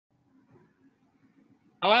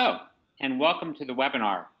Hello, and welcome to the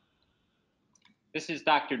webinar. This is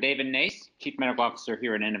Dr. David Nace, Chief Medical Officer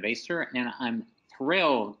here at Innovaccer, and I'm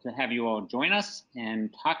thrilled to have you all join us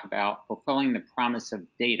and talk about fulfilling the promise of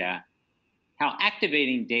data, how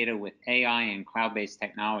activating data with AI and cloud-based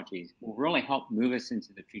technologies will really help move us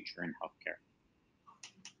into the future in healthcare.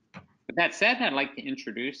 With that said, I'd like to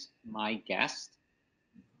introduce my guest,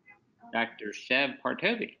 Dr. Shev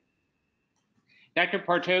Partovi. Dr.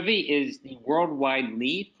 Partovi is the worldwide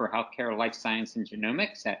lead for healthcare, life science, and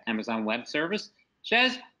genomics at Amazon Web Service.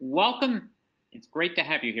 Shez, welcome. It's great to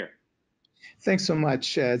have you here. Thanks so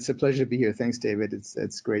much. It's a pleasure to be here. Thanks, David.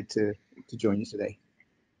 It's great to join you today.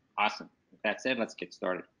 Awesome. With that said, let's get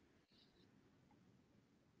started.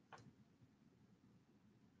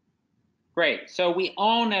 Great. So we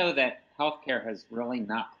all know that healthcare has really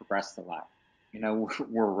not progressed a lot. You know,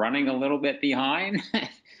 we're running a little bit behind.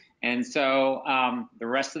 And so the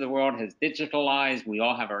rest of the world has digitalized. We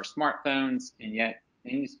all have our smartphones, and yet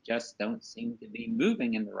things just don't seem to be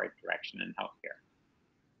moving in the right direction in healthcare.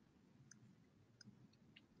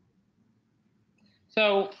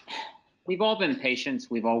 So we've all been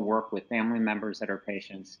patients. We've all worked with family members that are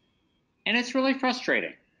patients, and it's really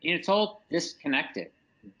frustrating. It's all disconnected.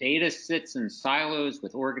 Data sits in silos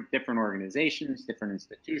with different organizations, different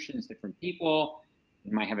institutions, different people.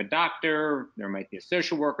 You might have a doctor, there might be a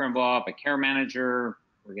social worker involved, a care manager.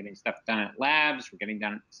 We're getting stuff done at labs, we're getting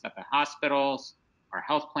done stuff at hospitals. Our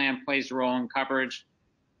health plan plays a role in coverage.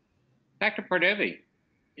 Dr. Partovi,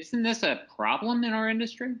 isn't this a problem in our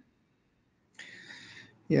industry?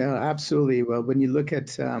 Yeah, absolutely. Well, when you look at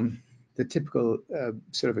the typical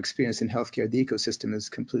sort of experience in healthcare, the ecosystem is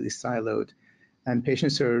completely siloed, and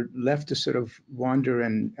patients are left to sort of wander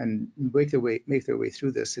and make their way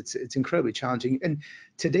through this. It's incredibly challenging. And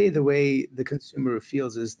today, the way the consumer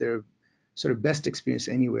feels is their sort of best experience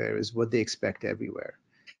anywhere is what they expect everywhere.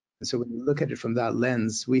 And so when you look at it from that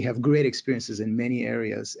lens, we have great experiences in many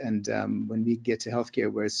areas. And when we get to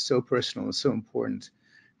healthcare, where it's so personal and so important,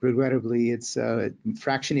 regrettably, it's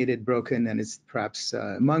fractionated, broken, and it's perhaps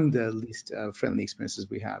among the least friendly experiences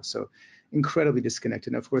we have. So incredibly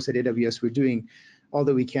disconnected. And of course, at AWS, we're doing all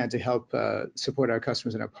that we can to help support our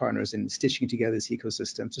customers and our partners in stitching together this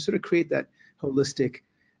ecosystem to sort of create that holistic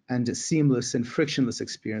and seamless and frictionless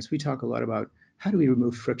experience. We talk a lot about how do we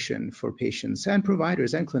remove friction for patients and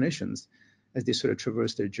providers and clinicians as they sort of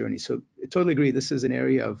traverse their journey. So I totally agree. This is an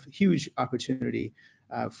area of huge opportunity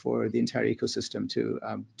for the entire ecosystem to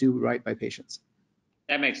do right by patients.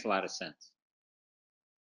 That makes a lot of sense.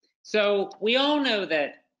 So we all know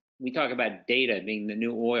that we talk about data being the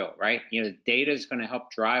new oil, right? You know, data is going to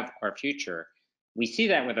help drive our future. We see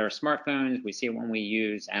that with our smartphones. We see it when we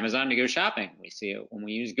use Amazon to go shopping. We see it when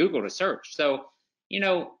we use Google to search. So, you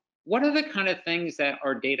know, what are the kind of things that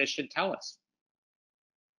our data should tell us?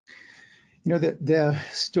 You know, the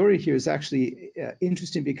story here is actually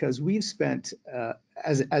interesting because we've spent,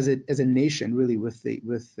 as a nation, really, with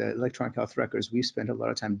electronic health records, we've spent a lot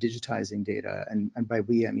of time digitizing data, and by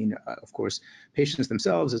we, I mean, of course, patients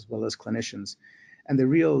themselves as well as clinicians. And the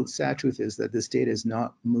real sad truth is that this data is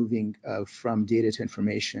not moving from data to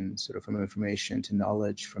information, sort of from information to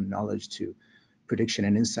knowledge, from knowledge to prediction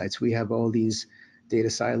and insights. We have all these data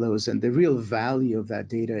silos, and the real value of that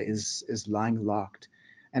data is lying locked.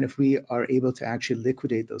 And if we are able to actually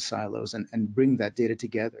liquidate those silos and bring that data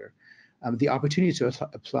together, the opportunity to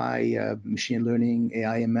apply machine learning,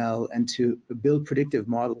 AI, ML, and to build predictive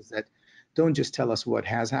models that don't just tell us what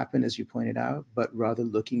has happened, as you pointed out, but rather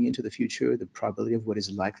looking into the future, the probability of what is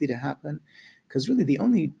likely to happen. Because really the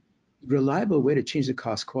only reliable way to change the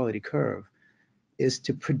cost-quality curve is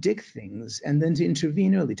to predict things and then to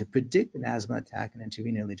intervene early, to predict an asthma attack and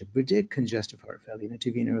intervene early, to predict congestive heart failure and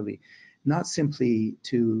intervene early, not simply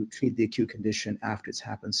to treat the acute condition after it's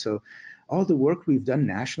happened. So all the work we've done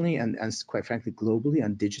nationally and quite frankly globally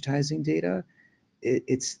on digitizing data,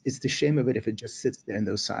 it's the shame of it if it just sits there in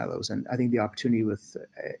those silos. And I think the opportunity with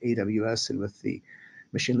AWS and with the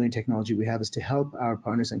machine learning technology we have is to help our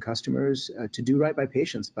partners and customers to do right by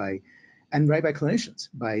patients and right by clinicians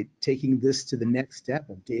by taking this to the next step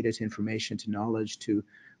of data to information to knowledge to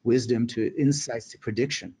wisdom to insights to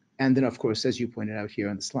prediction. And then, of course, as you pointed out here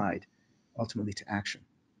on the slide, ultimately to action.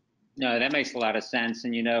 No, that makes a lot of sense.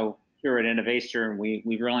 And, you know, here at Innovaccer, we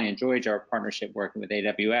really enjoyed our partnership working with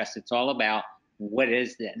AWS. It's all about what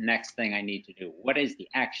is the next thing I need to do? What is the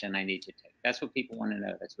action I need to take? That's what people want to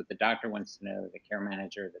know. That's what the doctor wants to know, the care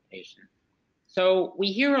manager, the patient. So we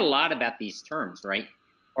hear a lot about these terms, right?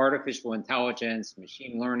 Artificial intelligence,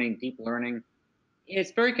 machine learning, deep learning.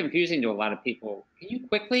 It's very confusing to a lot of people. Can you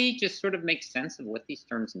quickly just sort of make sense of what these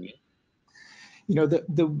terms mean?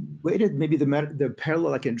 The way that maybe the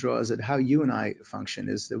parallel I can draw is that how you and I function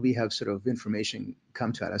is that we have sort of information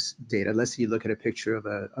come to us, data. Let's say you look at a picture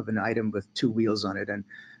of an item with two wheels on it, and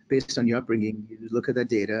based on your upbringing, you look at that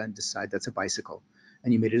data and decide that's a bicycle,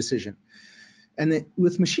 and you made a decision. And then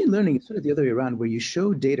with machine learning, it's sort of the other way around, where you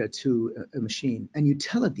show data to a machine and you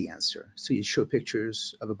tell it the answer. So you show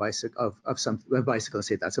pictures of a bicycle, a bicycle,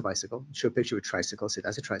 say that's a bicycle. You show a picture of a tricycle, say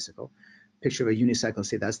that's a tricycle. Picture of a unicycle,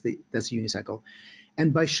 say that's a unicycle.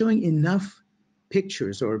 And by showing enough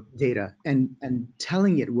pictures or data and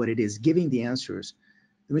telling it what it is, giving the answers,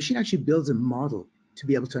 the machine actually builds a model to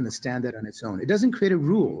be able to understand that on its own. It doesn't create a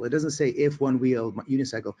rule. It doesn't say if one wheel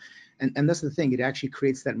unicycle. And that's the thing. It actually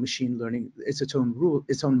creates that machine learning. It's its own rule,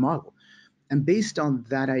 its own model. And based on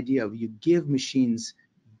that idea of you give machines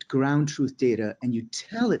ground truth data and you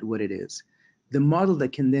tell it what it is, the model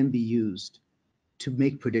that can then be used to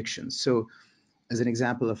make predictions. So as an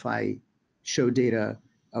example, if I show data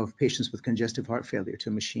of patients with congestive heart failure to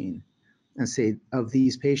a machine and say of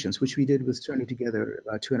these patients, which we did with turning together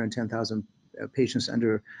about 210,000 patients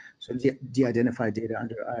under sort of de-identified data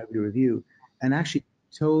under IRB review, and actually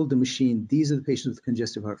told the machine, these are the patients with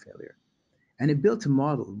congestive heart failure. And it built a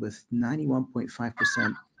model with 91.5%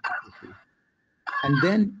 accuracy. And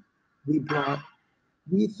then we brought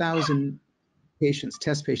 3,000 patients,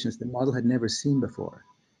 test patients, the model had never seen before.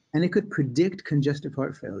 And it could predict congestive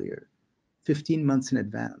heart failure 15 months in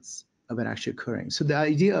advance of it actually occurring. So the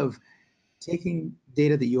idea of taking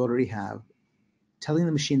data that you already have, telling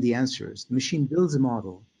the machine the answers, the machine builds a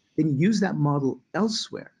model, then you use that model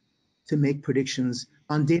elsewhere to make predictions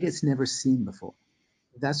on data it's never seen before.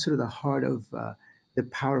 That's sort of the heart of the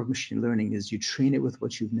power of machine learning is you train it with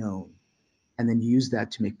what you've known, and then use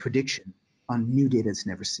that to make prediction on new data it's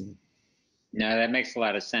never seen. No, that makes a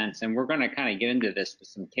lot of sense. And we're going to kind of get into this with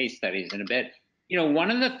some case studies in a bit.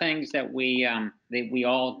 One of the things that we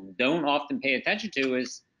all don't often pay attention to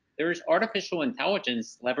is there's artificial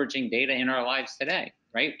intelligence leveraging data in our lives today,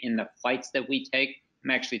 right? In the flights that we take.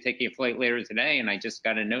 I'm actually taking a flight later today, and I just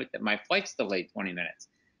got a note that my flight's delayed 20 minutes.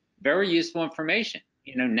 Very useful information.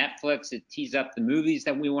 Netflix, it tees up the movies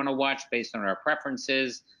that we want to watch based on our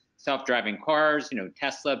preferences. Self-driving cars,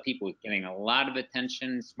 Tesla, people getting a lot of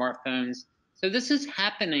attention, smartphones. So this is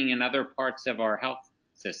happening in other parts of our health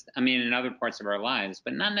system. I mean, in other parts of our lives,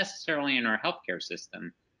 but not necessarily in our healthcare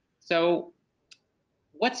system. So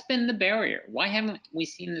what's been the barrier? Why haven't we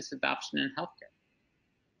seen this adoption in healthcare?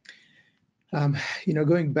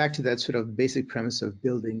 Going back to that sort of basic premise of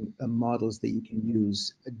building models that you can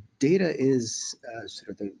use, data is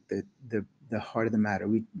sort of the heart of the matter.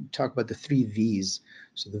 We talk about the 3 V's.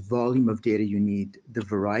 So the volume of data you need, the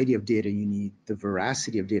variety of data you need, the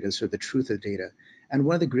veracity of data, sort of the truth of data. And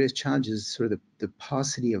one of the greatest challenges is sort of the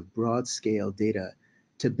paucity of broad scale data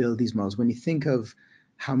to build these models. When you think of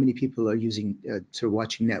how many people are using, sort of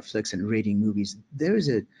watching Netflix and rating movies, there is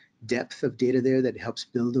a depth of data there that helps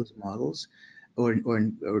build those models, or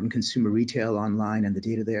in consumer retail online and the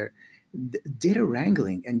data there. Data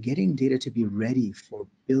wrangling and getting data to be ready for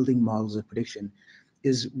building models of prediction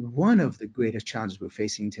is one of the greatest challenges we're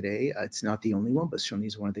facing today. It's not the only one, but certainly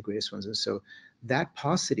is one of the greatest ones. And so that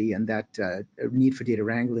paucity and that need for data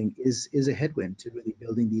wrangling is a headwind to really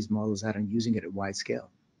building these models out and using it at wide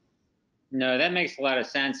scale. No, that makes a lot of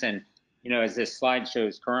sense. And, as this slide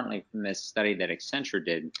shows currently from this study that Accenture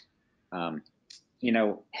did,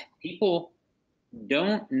 people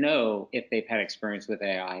don't know if they've had experience with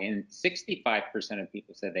AI, and 65% of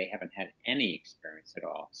people said they haven't had any experience at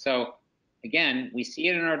all. So again, we see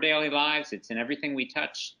it in our daily lives. It's in everything we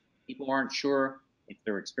touch. People aren't sure if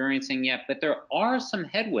they're experiencing yet, but there are some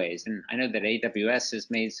headways. And I know that AWS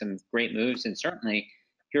has made some great moves, and certainly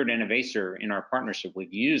here at Innovaccer, in our partnership,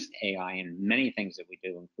 we've used AI in many things that we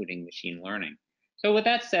do, including machine learning. So with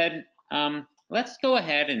that said, let's go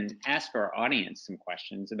ahead and ask our audience some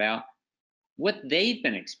questions about what they've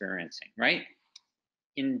been experiencing, right?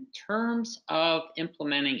 In terms of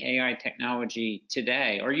implementing AI technology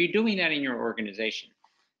today, are you doing that in your organization?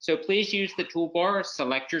 So please use the toolbar,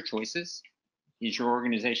 select your choices. Is your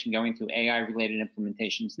organization going through AI-related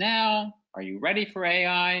implementations now? Are you ready for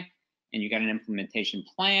AI? And you got an implementation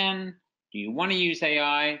plan? Do you want to use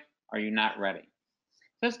AI? Are you not ready?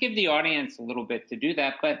 Let's give the audience a little bit to do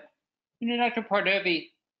that. But, Dr. Pardevi,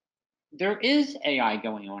 there is AI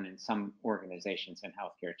going on in some organizations in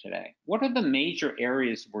healthcare today. What are the major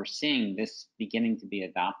areas we're seeing this beginning to be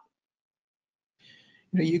adopted?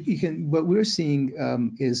 You can, what we're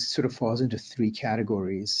seeing is sort of falls into 3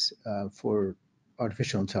 categories for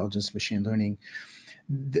artificial intelligence, machine learning.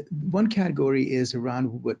 One category is around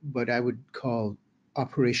what I would call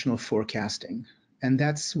operational forecasting. And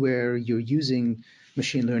that's where you're using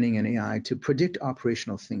machine learning and AI to predict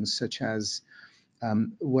operational things, such as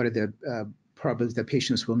what are the probabilities that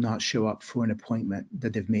patients will not show up for an appointment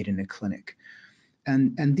that they've made in a clinic.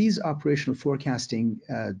 And these operational forecasting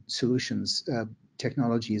solutions,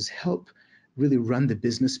 technologies help really run the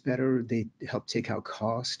business better. They help take out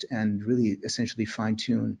cost and really essentially fine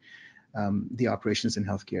tune the operations in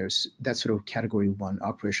healthcare. So that's sort of category one,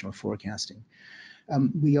 operational forecasting.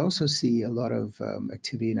 We also see a lot of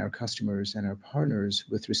activity in our customers and our partners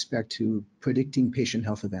with respect to predicting patient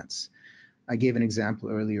health events. I gave an example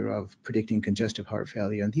earlier of predicting congestive heart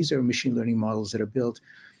failure, and these are machine learning models that are built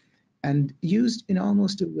and used in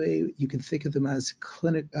almost a way you can think of them as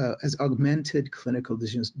as augmented clinical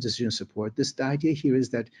decision support. The idea here is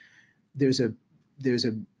that there's a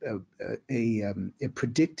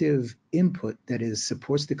predictive input that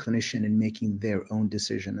supports the clinician in making their own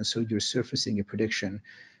decision, and so you're surfacing a prediction,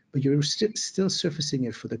 but you're still surfacing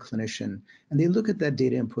it for the clinician, and they look at that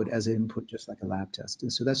data input as an input just like a lab test.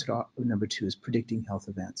 And so that's what number two is, predicting health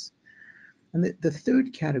events. And the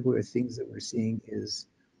third category of things that we're seeing is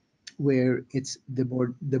where it's the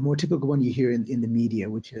more typical one you hear in the media,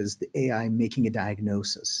 which is the AI making a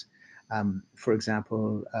diagnosis. For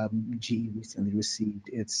example, GE recently received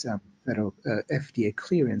its federal FDA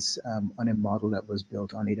clearance on a model that was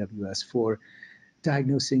built on AWS for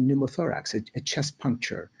diagnosing pneumothorax, a chest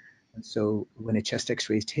puncture. And so when a chest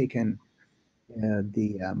X-ray is taken,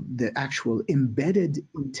 the actual embedded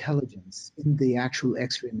intelligence in the actual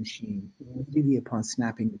X-ray machine, immediately upon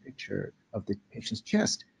snapping the picture of the patient's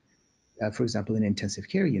chest, for example, in an intensive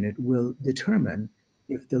care unit, will determine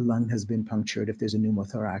if the lung has been punctured, if there's a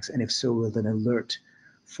pneumothorax, and if so, will then alert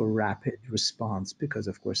for rapid response, because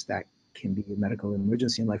of course that can be a medical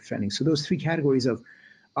emergency and life-threatening. So those three categories of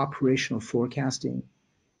operational forecasting,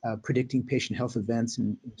 predicting patient health events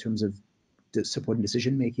in terms of supporting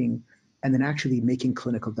decision-making, and then actually making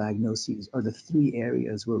clinical diagnoses are the three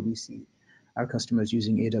areas where we see our customers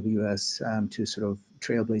using AWS to sort of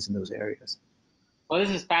trailblaze in those areas. Well,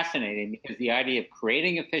 this is fascinating because the idea of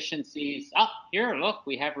creating efficiencies, here, look,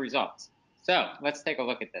 we have results. So let's take a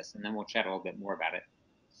look at this and then we'll chat a little bit more about it.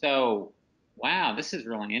 So, wow, this is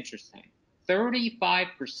really interesting.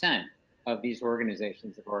 35% of these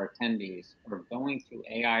organizations that are attendees are going through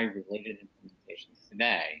AI-related implementations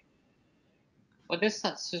today. Well, this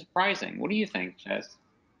is surprising. What do you think, Chess?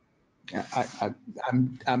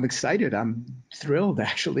 I'm excited. I'm thrilled,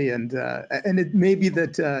 actually, and it may be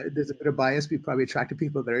that there's a bit of bias. We probably attracted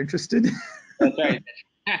people that are interested. That's right.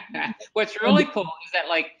 What's really cool is that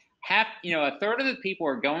like a third of the people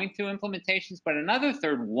are going through implementations, but another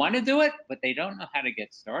third want to do it, but they don't know how to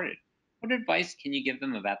get started. What advice can you give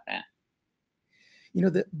them about that?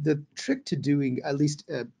 The trick to doing, at least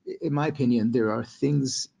in my opinion, there are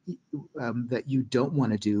things that you don't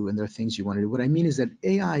want to do, and there are things you want to do. What I mean is that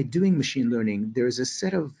AI doing machine learning, there is a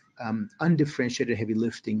set of undifferentiated heavy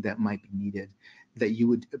lifting that might be needed that you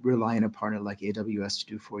would rely on a partner like AWS to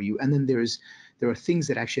do for you. And then there are things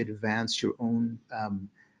that actually advance your own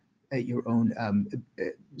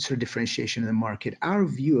sort of differentiation in the market. Our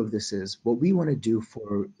view of this is what we want to do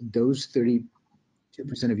for those 32%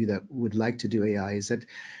 of you that would like to do AI is that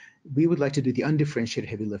we would like to do the undifferentiated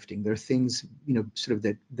heavy lifting. There are things, sort of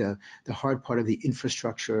the hard part of the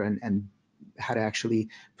infrastructure and how to actually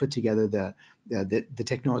put together the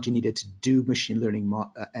technology needed to do machine learning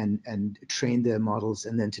and train the models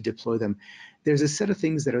and then to deploy them. There's a set of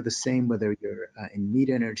things that are the same whether you're in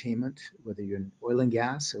media and entertainment, whether you're in oil and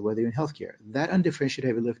gas, or whether you're in healthcare. That undifferentiated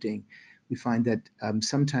heavy lifting, we find that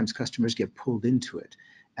sometimes customers get pulled into it.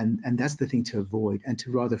 And that's the thing to avoid, and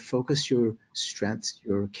to rather focus your strengths,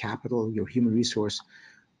 your capital, your human resource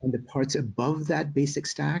on the parts above that basic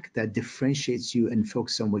stack that differentiates you and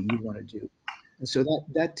focus on what you want to do. And so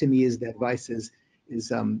that to me is the advice is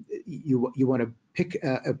you want to pick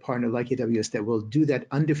a partner like AWS that will do that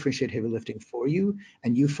undifferentiated heavy lifting for you,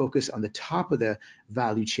 and you focus on the top of the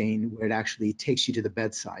value chain where it actually takes you to the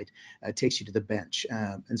bedside, takes you to the bench.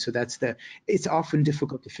 And so it's often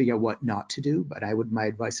difficult to figure out what not to do, but my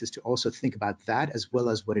advice is to also think about that as well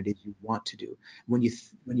as what it is you want to do. When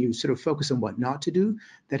you sort of focus on what not to do,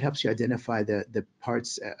 that helps you identify the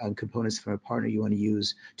parts and components from a partner you want to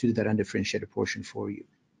use to do that undifferentiated portion for you.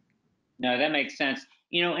 No, that makes sense.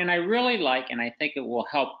 And I really like, and I think it will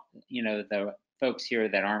help, the folks here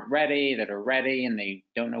that aren't ready, that are ready, and they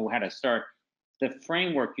don't know how to start, the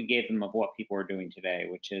framework you gave them of what people are doing today,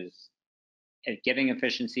 which is getting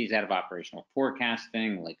efficiencies out of operational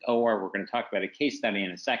forecasting, like OR. We're going to talk about a case study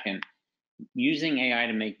in a second, using AI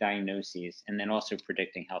to make diagnoses, and then also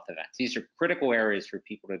predicting health events. These are critical areas for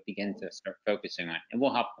people to begin to start focusing on, and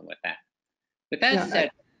we'll help them with that. With that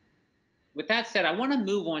Yeah, said, I want to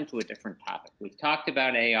move on to a different topic. We've talked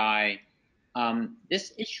about AI,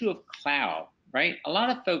 this issue of cloud, right? A lot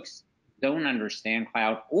of folks don't understand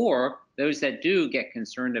cloud, or those that do get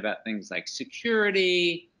concerned about things like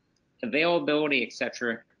security, availability,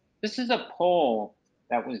 etc. This is a poll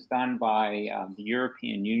that was done by the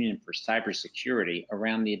European Union for Cybersecurity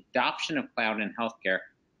around the adoption of cloud in healthcare.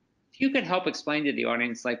 If you could help explain to the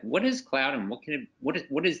audience, like, what is cloud and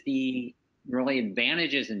what is the really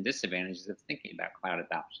advantages and disadvantages of thinking about cloud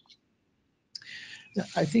adoption?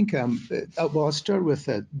 I think, well, I'll start with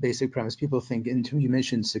a basic premise. People think, you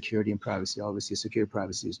mentioned security and privacy. Obviously, security and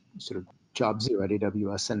privacy is sort of job zero at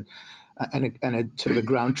AWS. And a sort of a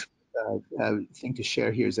ground thing to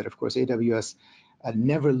share here is that, of course, AWS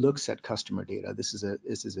never looks at customer data. This is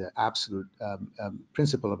an absolute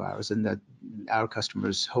principle of ours, and that our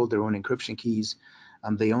customers hold their own encryption keys.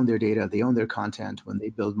 They own their data, they own their content. When they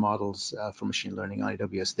build models for machine learning on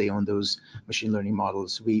AWS, they own those machine learning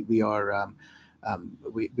models. We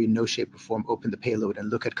in no shape or form open the payload and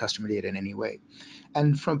look at customer data in any way.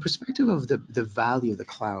 And from perspective of the value of the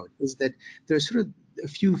cloud is that there's sort of a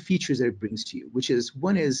few features that it brings to you, which is,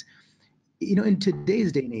 one is, in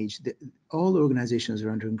today's day and age, all organizations are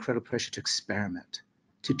under incredible pressure to experiment,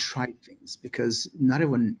 to try things, because not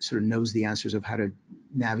everyone sort of knows the answers of how to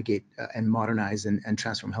navigate and modernize and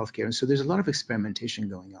transform healthcare. And so there's a lot of experimentation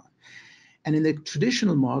going on. And in the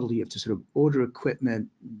traditional model, you have to sort of order equipment,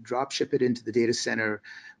 drop ship it into the data center,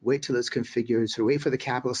 wait till it's configured, sort of wait for the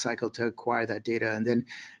capital cycle to acquire that data, and then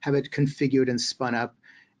have it configured and spun up.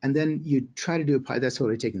 And then you try to do a pilot. That's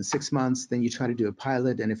already taken 6 months. Then you try to do a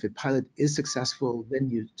pilot. And if a pilot is successful, then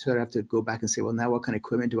you sort of have to go back and say, well, now what kind of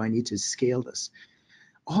equipment do I need to scale this?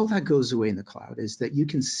 All that goes away in the cloud, is that you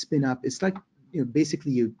can spin up. It's like,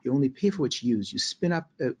 basically you only pay for what you use. You spin up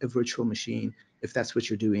a virtual machine, if that's what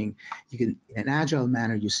you're doing. You can, in an agile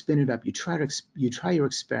manner, you spin it up, you try your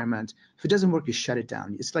experiment. If it doesn't work, you shut it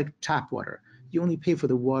down. It's like tap water. You only pay for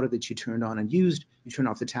the water that you turned on and used. You turn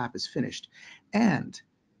off the tap, it's finished. And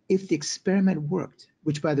if the experiment worked,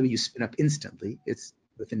 which, by the way, you spin up instantly, it's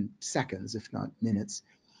within seconds, if not minutes,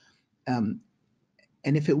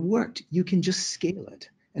 and if it worked, you can just scale it.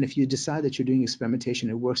 And if you decide that you're doing experimentation,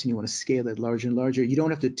 it works, and you want to scale it larger and larger, you don't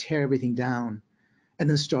have to tear everything down and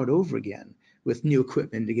then start over again with new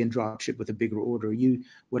equipment, again, drop ship with a bigger order.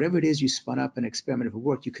 Whatever it is you spun up and experiment, if it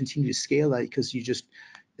worked, you continue to scale that, because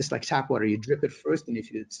it's like tap water. You drip it first, and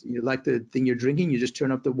if you like the thing you're drinking, you just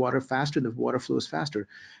turn up the water faster, and the water flows faster.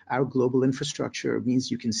 Our global infrastructure means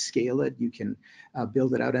you can scale it, you can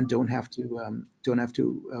build it out, and don't have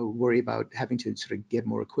to worry about having to sort of get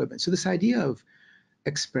more equipment. So this idea of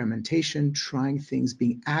experimentation, trying things,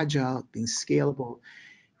 being agile, being scalable,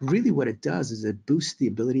 really what it does is it boosts the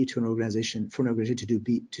ability to an organization to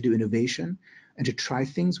do innovation and to try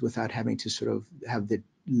things without having to sort of have the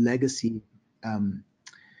legacy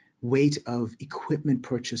weight of equipment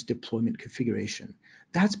purchase, deployment, configuration.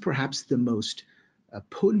 That's perhaps the most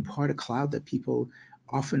potent part of cloud that people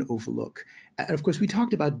often overlook. And of course, we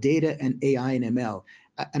talked about data and AI and ML.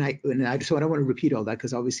 So I don't want to repeat all that,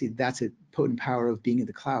 because obviously that's a potent power of being in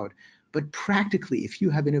the cloud. But practically, if you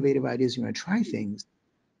have innovative ideas, you want to try things,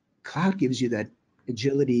 cloud gives you that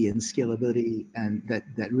agility and scalability, and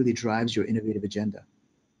that really drives your innovative agenda.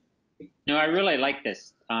 No, I really like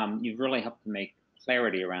this. You've really helped to make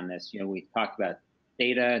clarity around this. We talked about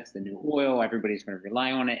data, it's the new oil, everybody's going to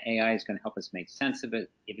rely on it. AI is going to help us make sense of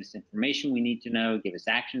it, give us information we need to know, give us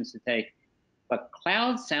actions to take. But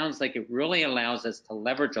cloud sounds like it really allows us to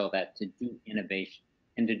leverage all that to do innovation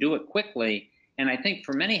and to do it quickly. And I think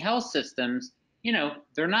for many health systems,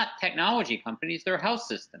 they're not technology companies, they're health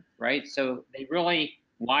systems, right? So they really,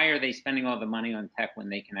 why are they spending all the money on tech when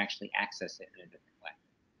they can actually access it in a different way?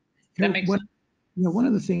 That makes sense. One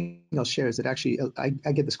other thing I'll share is that actually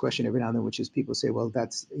I get this question every now and then, which is people say, well,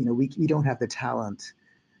 that's, we don't have the talent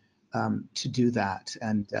to do that.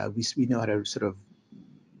 And we know how to sort of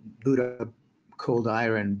boot up cold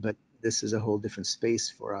iron, but this is a whole different space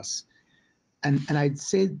for us. And I'd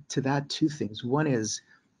say to that two things. One is,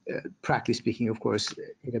 practically speaking, of course,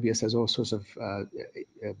 AWS has all sorts of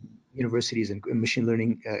universities and machine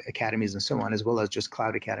learning academies and so on, as well as just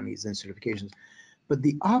cloud academies and certifications. But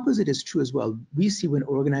the opposite is true as well. We see when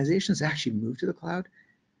organizations actually move to the cloud,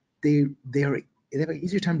 they have an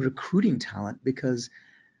easier time recruiting talent, because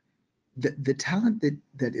the talent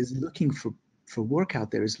that is looking for work out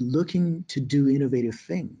there is looking to do innovative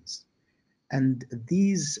things. And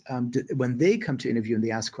these, when they come to interview and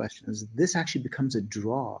they ask questions, this actually becomes a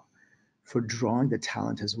draw for drawing the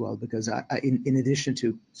talent as well. Because in addition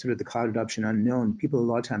to sort of the cloud adoption unknown, people a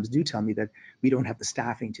lot of times do tell me that we don't have the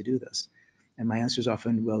staffing to do this. And my answer is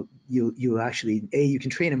often, well, you actually, A, you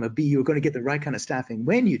can train them, but B, you're going to get the right kind of staffing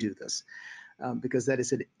when you do this, because that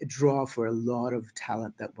is a draw for a lot of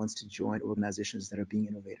talent that wants to join organizations that are being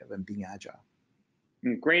innovative and being agile.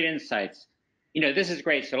 Great insights. This is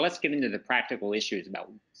great. So let's get into the practical issues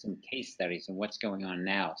about some case studies and what's going on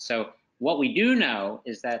now. So what we do know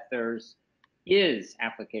is that there's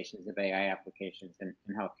applications of AI applications in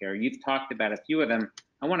healthcare. You've talked about a few of them.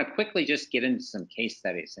 I want to quickly just get into some case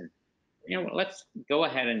studies. And let's go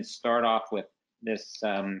ahead and start off with this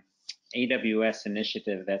AWS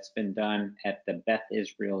initiative that's been done at the Beth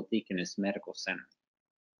Israel Deaconess Medical Center.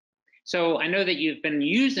 So I know that you've been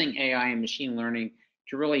using AI and machine learning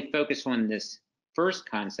to really focus on this first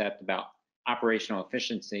concept about operational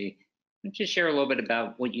efficiency. Why don't you share a little bit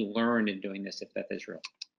about what you learned in doing this at Beth Israel?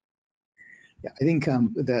 Yeah, I think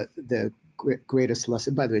the greatest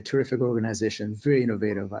lesson, by the way, terrific organization, very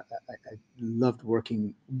innovative. I loved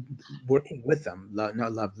working with them.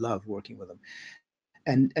 Love working with them.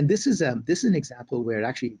 And this is an example where it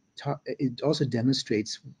actually it also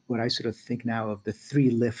demonstrates what I sort of think now of the 3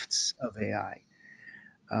 lifts of AI.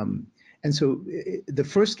 And so the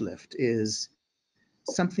first lift is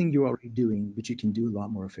something you're already doing, but you can do a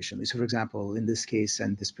lot more efficiently. So for example, in this case,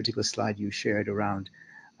 and this particular slide you shared around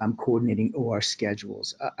coordinating OR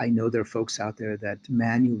schedules, I know there are folks out there that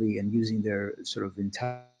manually and using their sort of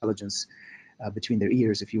intelligence between their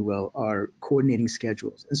ears, if you will, are coordinating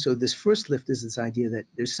schedules. And so this first lift is this idea that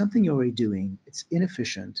there's something you're already doing, it's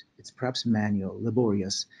inefficient, it's perhaps manual,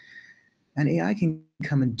 laborious, and AI can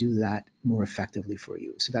come and do that more effectively for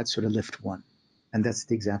you. So that's sort of lift 1. And that's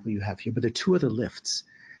the example you have here. But there are 2 other lifts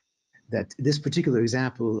that this particular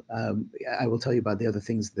example, I will tell you about the other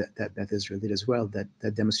things that Beth Israel did as well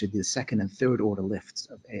that demonstrate the second and third order lifts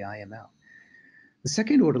of AI ML. The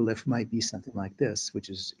second order lift might be something like this, which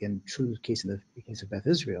is in true case in the case of Beth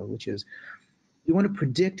Israel, which is you want to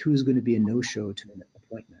predict who's going to be a no-show to an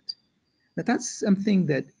appointment. Now that's something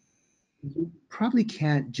that you probably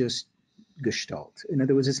can't just gestalt. In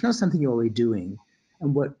other words, it's not something you're already doing.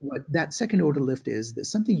 And what that second order lift is, that's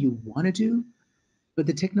something you want to do, but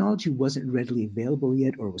the technology wasn't readily available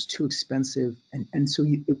yet or was too expensive. And so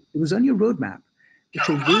it was on your roadmap, but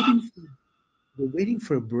you're waiting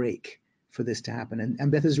for a break for this to happen.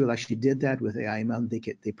 And Beth Israel actually did that with AI ML.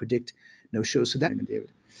 They predict no shows. So that,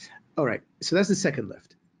 David. All right. So that's the second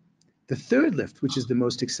lift. The third lift, which is the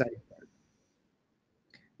most exciting part,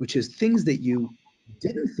 which is things that you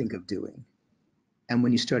didn't think of doing. And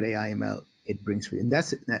when you start AI ML, it brings for you. And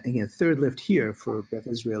that's, again, third lift here for Beth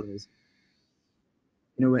Israel is,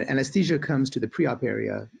 when anesthesia comes to the pre-op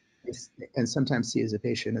area and sometimes sees a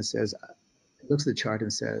patient and says, looks at the chart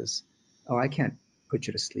and says, oh, I can't put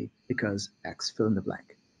you to sleep because X, fill in the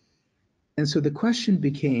blank. And so the question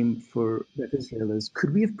became for Beth Israel is,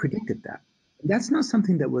 could we have predicted that? That's not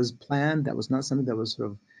something that was planned. That was not something that was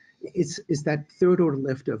sort of, it's that third order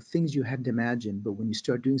lift of things you hadn't imagined. But when you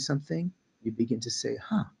start doing something, you begin to say,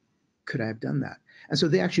 could I have done that? And so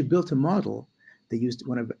they actually built a model. They used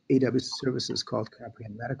one of AWS services called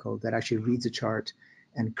Comprehend Medical that actually reads a chart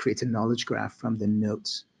and creates a knowledge graph from the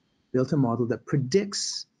notes, built a model that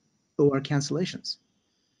predicts OR cancellations.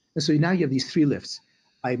 And so now you have these 3 lifts.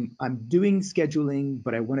 I'm doing scheduling,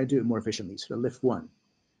 but I want to do it more efficiently. So lift 1.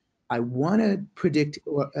 I want to predict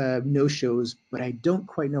no-shows, but I don't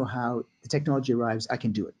quite know how. The technology arrives, I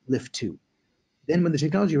can do it. Lift 2. Then when the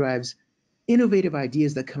technology arrives, innovative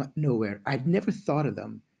ideas that come out of nowhere. I'd never thought of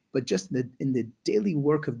them, but just in the daily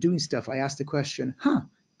work of doing stuff, I asked the question,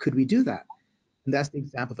 could we do that? And that's the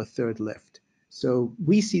example of a third lift. So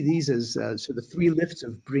we see these as sort of 3 lifts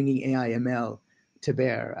of bringing AI ML to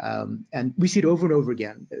bear. And we see it over and over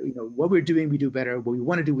again. What we're doing, we do better. What we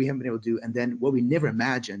want to do, we haven't been able to do. And then what we never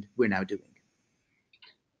imagined, we're now doing.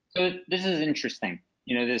 So this is interesting.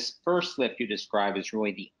 This first lift you describe is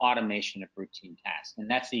really the automation of routine tasks. And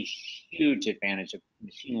that's a huge advantage of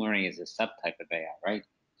machine learning as a subtype of AI, right?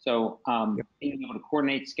 So being able to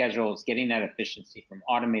coordinate schedules, getting that efficiency from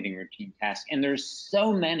automating routine tasks. And there's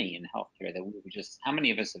so many in healthcare that we were just, how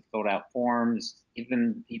many of us have filled out forms,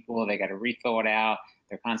 even people, they got to refill it out.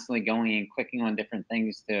 They're constantly going and clicking on different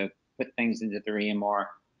things to put things into their EMR.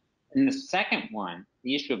 And the second one,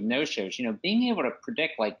 the issue of no-shows, being able to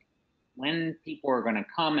predict like when people are going to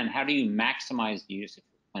come and how do you maximize the use of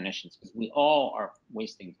clinicians? Because we all are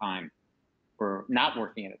wasting time for not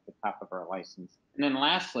working at the top of our license. And then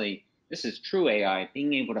lastly, this is true AI,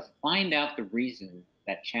 being able to find out the reason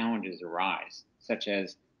that challenges arise, such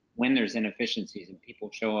as when there's inefficiencies and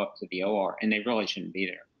people show up to the OR and they really shouldn't be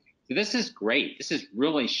there. So this is great. This is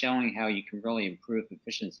really showing how you can really improve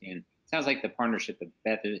efficiency. And it sounds like the partnership with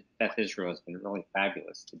Beth Israel has been really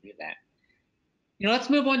fabulous to do that.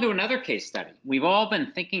 Let's move on to another case study. We've all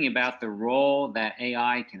been thinking about the role that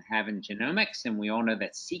AI can have in genomics, and we all know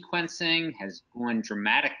that sequencing has gone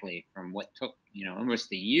dramatically from what took,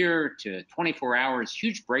 almost a year to 24 hours,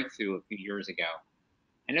 huge breakthrough a few years ago.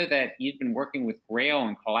 I know that you've been working with Grail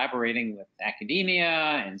and collaborating with academia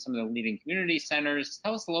and some of the leading community centers.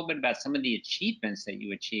 Tell us a little bit about some of the achievements that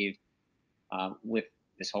you achieved with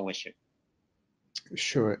this whole issue.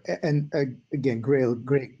 Sure, and again, Grail,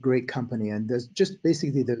 great company, and there's just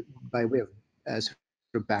basically by way of sort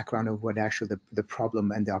of background of what actually the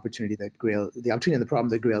problem and the opportunity that the opportunity and the problem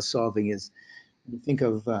that Grail is solving is, when you think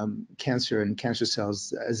of cancer and cancer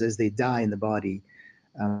cells as they die in the body,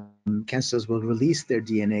 cancer cells will release their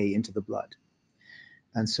DNA into the blood.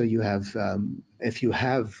 And so you have, if you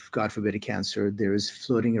have, God forbid, a cancer, there is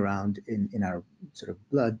floating around in our sort of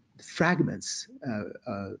blood fragments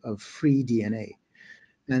of free DNA.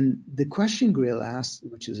 And the question Grail asked,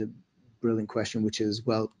 which is a brilliant question, which is,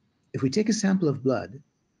 well, if we take a sample of blood,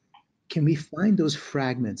 can we find those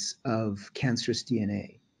fragments of cancerous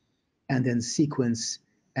DNA and then sequence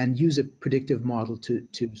and use a predictive model to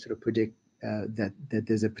sort of predict that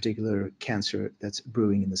there's a particular cancer that's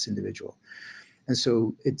brewing in this individual? And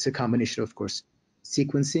so it's a combination of course,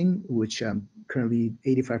 sequencing, which currently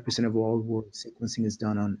 85% of all world sequencing is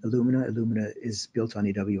done on Illumina. Illumina is built on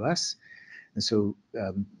AWS. And so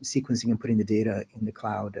sequencing and putting the data in the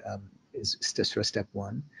cloud is sort of step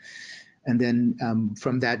one. And then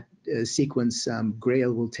from that sequence,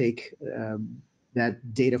 Grail will take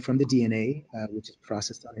that data from the DNA, which is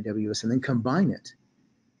processed on AWS, and then combine it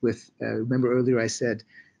with, remember earlier I said,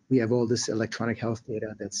 we have all this electronic health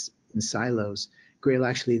data that's in silos. Grail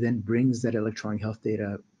actually then brings that electronic health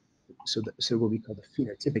data, so what we call the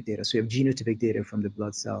phenotypic data. So you have genotypic data from the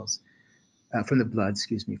blood cells, from the blood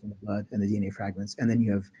and the DNA fragments, and then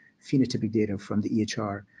you have phenotypic data from the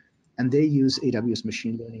EHR. And they use AWS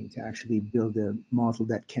machine learning to actually build a model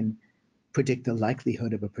that can predict the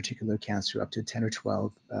likelihood of a particular cancer, up to 10 or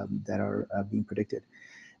 12 that are being predicted.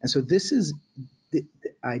 And so this is the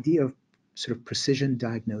idea of sort of precision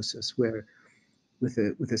diagnosis, where with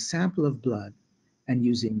a sample of blood and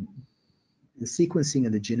using the sequencing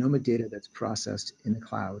and the genomic data that's processed in the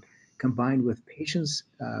cloud, combined with patients'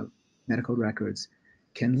 medical records,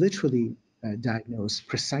 can literally diagnose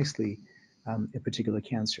precisely a particular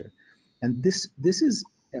cancer. And this is,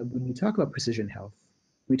 when we talk about precision health,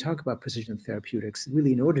 we talk about precision therapeutics,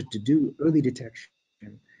 really in order to do early detection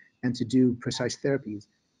and to do precise therapies,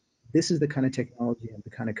 this is the kind of technology and the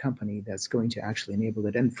kind of company that's going to actually enable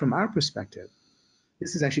it. And from our perspective,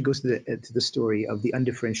 this is actually goes to the story of the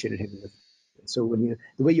undifferentiated heavy lifting. So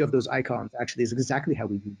the way you have those icons actually is exactly how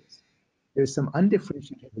we do this. There's some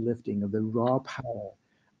undifferentiated heavy lifting of the raw power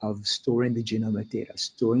of storing the genomic data,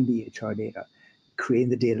 storing the EHR data, creating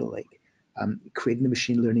the data lake, creating the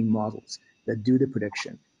machine learning models that do the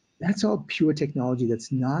prediction. That's all pure technology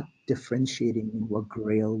that's not differentiating in what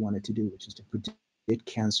Grail wanted to do, which is to predict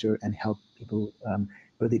cancer and help people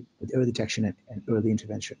with early detection and early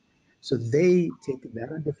intervention. So they take that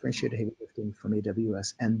undifferentiated heavy lifting from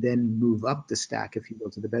AWS and then move up the stack, if you will,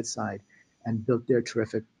 to the bedside and built their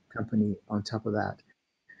terrific company on top of that,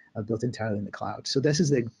 built entirely in the cloud. So this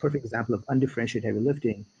is a perfect example of undifferentiated heavy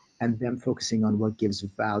lifting and them focusing on what gives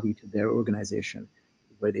value to their organization,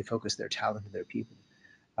 where they focus their talent and their people.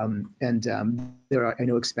 There are, I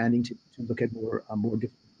know, expanding to look at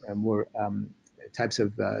more types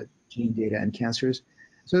of gene data and cancers.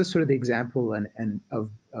 So that's sort of the example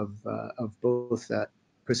of both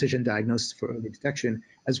precision diagnosis for early detection,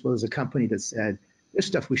 as well as a company that said, there's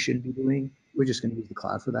stuff we shouldn't be doing. We're just going to use the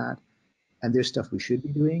cloud for that. And there's stuff we should be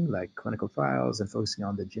doing, like clinical trials and focusing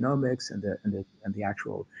on the genomics and the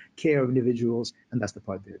actual care of individuals. And that's the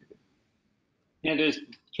part they're doing. There's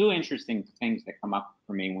two interesting things that come up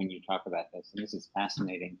for me when you talk about this, and this is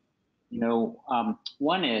fascinating.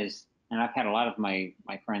 One is, and I've had a lot of my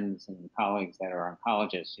friends and colleagues that are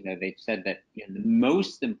oncologists, they've said that the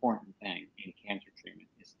most important thing in cancer treatment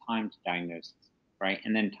is time to diagnosis, right?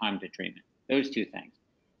 And then time to treatment. Those two things.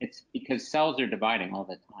 It's because cells are dividing all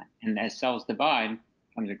the time. And as cells divide,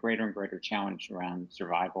 comes a greater and greater challenge around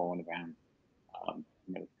survival and around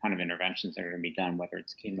kind of interventions that are going to be done, whether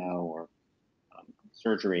it's chemo or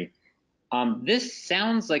surgery. This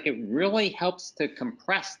sounds like it really helps to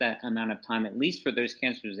compress that amount of time, at least for those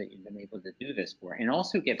cancers that you've been able to do this for, and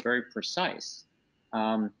also get very precise.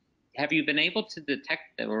 Have you been able to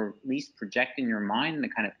detect or at least project in your mind the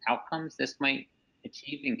kind of outcomes this might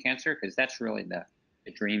achieve in cancer? Because that's really the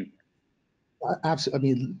dream. Absolutely.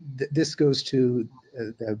 I mean, this goes to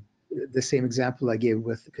the same example I gave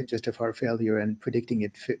with congestive heart failure and predicting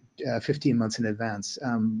it 15 months in advance.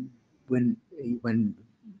 when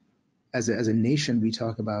as a nation we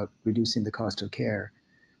talk about reducing the cost of care,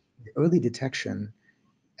 early detection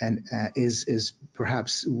and is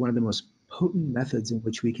perhaps one of the most potent methods in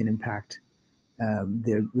which we can impact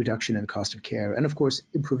the reduction in cost of care, and of course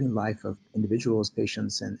improving life of individuals,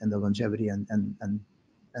 patients, and the longevity and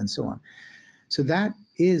so on. So that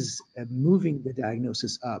is moving the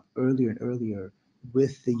diagnosis up earlier and earlier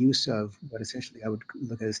with the use of what essentially I would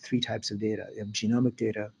look at as three types of data. You have genomic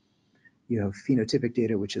data, you have phenotypic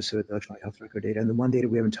data, which is sort of the electronic health record data, and the one data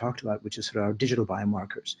we haven't talked about, which is sort of our digital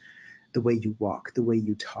biomarkers, the way you walk, the way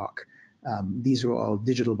you talk. These are all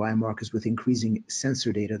digital biomarkers with increasing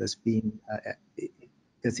sensor data that's being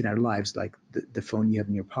that's in our lives, like the phone you have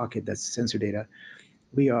in your pocket. That's sensor data.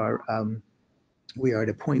 We are at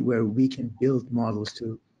a point where we can build models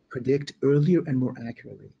to predict earlier and more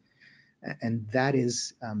accurately, and that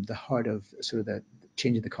is the heart of sort of the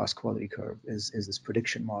changing the cost quality curve is this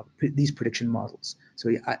prediction model, these prediction models.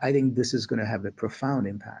 So I think this is going to have a profound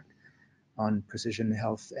impact on precision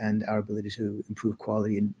health and our ability to improve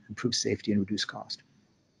quality and improve safety and reduce cost.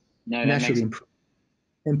 No, Naturally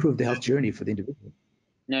improve the health journey for the individual.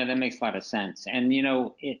 No, that makes a lot of sense. And,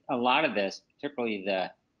 a lot of this, particularly the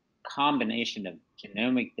combination of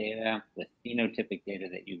genomic data with phenotypic data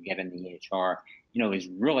that you get in the EHR, is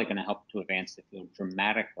really going to help to advance the field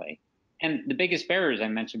dramatically. And the biggest barrier, as I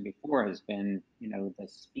mentioned before, has been, the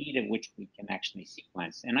speed at which we can actually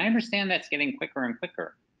sequence. And I understand that's getting quicker and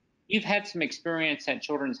quicker. You've had some experience at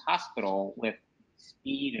Children's Hospital with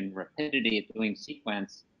speed and rapidity at doing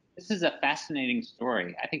sequence. This is a fascinating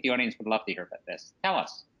story. I think the audience would love to hear about this. Tell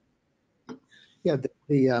us. Yeah,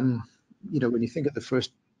 when you think of the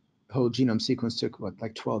first whole genome sequence took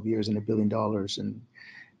like 12 years and $1 billion,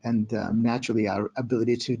 and naturally our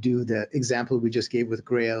ability to do the example we just gave with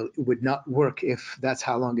GRAIL would not work if that's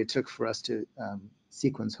how long it took for us to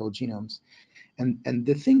sequence whole genomes. And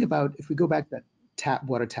the thing about, if we go back to that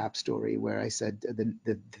water tap story where I said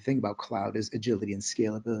the thing about cloud is agility and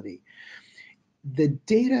scalability. The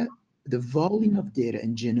data, the volume of data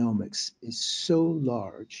in genomics is so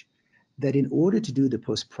large that in order to do the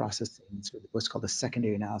post-processing, so what's called the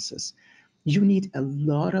secondary analysis, you need a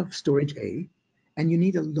lot of storage A, and you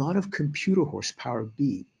need a lot of computer horsepower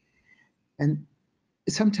B. And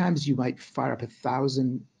sometimes you might fire up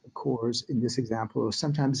 1,000 cores in this example, or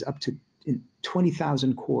sometimes up to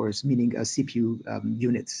 20,000 cores, meaning CPU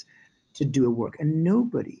units, to do a work. And no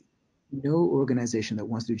organization that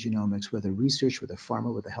wants to do genomics, whether research, whether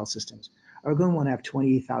pharma, whether health systems, are going to want to have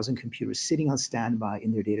 28,000 computers sitting on standby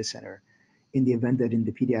in their data center in the event that in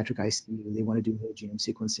the pediatric ICU, they want to do whole genome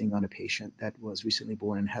sequencing on a patient that was recently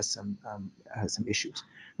born and has some issues,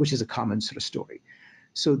 which is a common sort of story.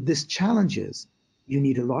 So this challenge is you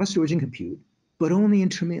need a lot of storage and compute, but only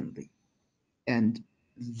intermittently. And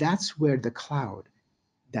that's where the cloud,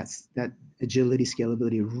 that agility,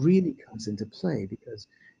 scalability really comes into play, because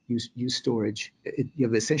you use storage, you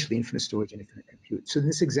have essentially infinite storage and infinite compute. So in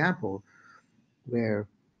this example, where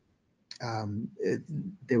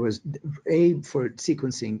there was for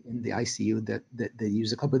sequencing in the ICU that they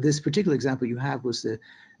use a cloud, but this particular example you have was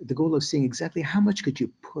the goal of seeing exactly how much could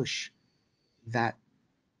you push that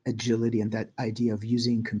agility and that idea of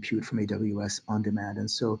using compute from AWS on demand.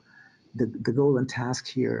 And so the goal and task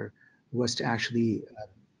here was to actually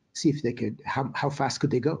see if they could, how fast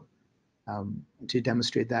could they go? To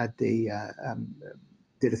demonstrate that, they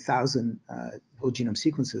did 1,000 whole genome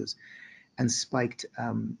sequences and spiked,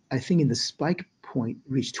 I think in the spike point,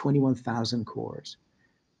 reached 21,000 cores,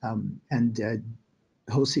 and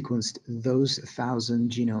whole sequenced those 1,000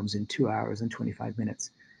 genomes in 2 hours and 25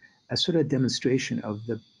 minutes. A sort of demonstration of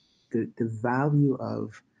the value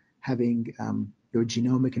of having your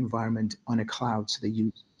genomic environment on a cloud, so that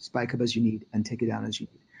you spike up as you need and take it down as you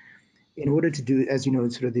need. In order to do, as you know,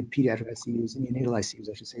 in sort of the pediatric ICUs, and neonatal ICUs,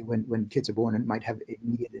 I should say, when kids are born and might have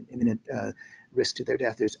immediate and imminent risk to their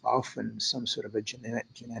death, there's often some sort of a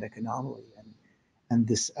genetic anomaly. And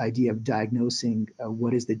this idea of diagnosing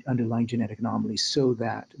what is the underlying genetic anomaly so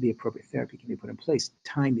that the appropriate therapy can be put in place,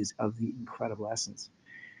 time is of the incredible essence.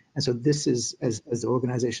 And so this is, as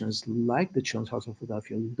organizations like the Children's Hospital of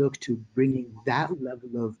Philadelphia look to bringing that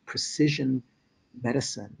level of precision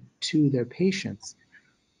medicine to their patients,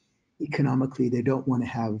 economically, they don't want to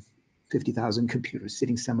have 50,000 computers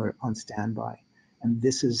sitting somewhere on standby. And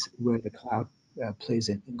this is where the cloud plays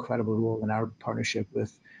an incredible role in our partnership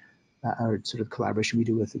with our sort of collaboration we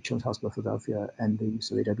do with the Children's Hospital of Philadelphia, and the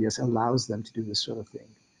use of AWS allows them to do this sort of thing.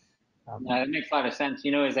 Yeah, that makes a lot of sense.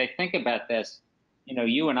 As I think about this,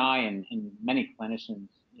 you and I and many clinicians,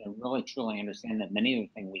 really truly understand that many of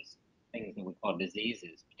the things things that we call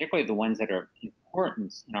diseases, particularly the ones that are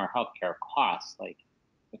important in our healthcare costs, like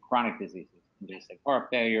the chronic diseases, congestive heart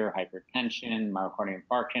failure, hypertension, myocardial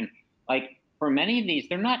infarction. Like for many of these,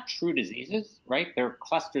 they're not true diseases, right? They're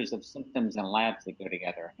clusters of symptoms and labs that go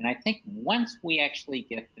together. And I think once we actually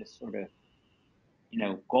get this sort of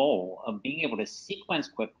goal of being able to sequence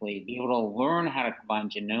quickly, be able to learn how to combine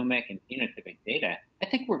genomic and phenotypic data, I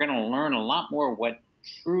think we're going to learn a lot more what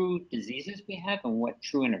true diseases we have and what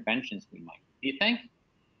true interventions we might. Do you think?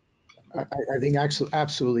 I think actually,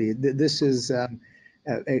 absolutely. This is a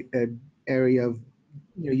area of,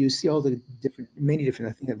 you see all the different, many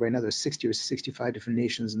different, I think that right now there's 60 or 65 different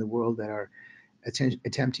nations in the world that are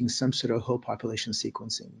attempting some sort of whole population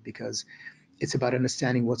sequencing, because it's about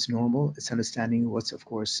understanding what's normal. It's understanding what's, of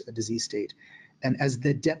course, a disease state. And as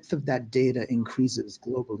the depth of that data increases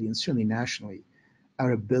globally and certainly nationally,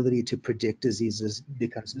 our ability to predict diseases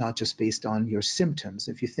becomes not just based on your symptoms.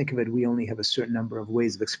 If you think of it, we only have a certain number of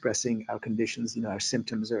ways of expressing our conditions. Our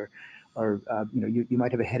symptoms are you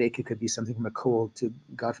might have a headache. It could be something from a cold to,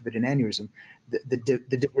 God forbid, an aneurysm.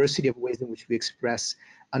 The diversity of ways in which we express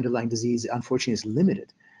underlying disease, unfortunately, is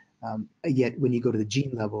limited. Yet, when you go to the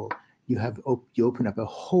gene level, you open up a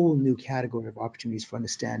whole new category of opportunities for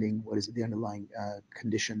understanding what is the underlying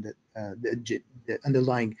condition, that the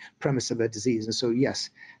underlying premise of a disease. And so, yes,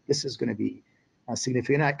 this is going to be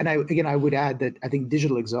significant. And I would add that I think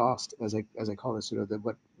digital exhaust, as I call it, sort of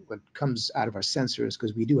what comes out of our sensors,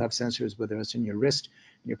 because we do have sensors, whether it's in your wrist,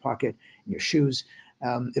 in your pocket, in your shoes,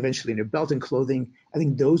 eventually in your belt and clothing. I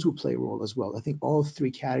think those will play a role as well. I think all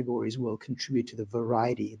three categories will contribute to the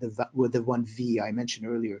variety, the one V I mentioned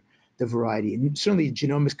earlier, the variety. And certainly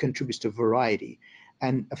genomics contributes to variety.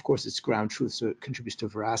 And of course, it's ground truth, so it contributes to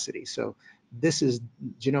veracity. So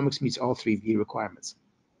genomics meets all three V requirements.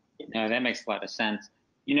 No, that makes a lot of sense.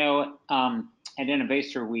 At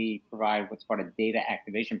Innovaccer, we provide what's called a data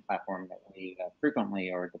activation platform that we frequently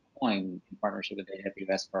are deploying in partnership with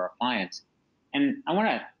AWS for our clients. And I want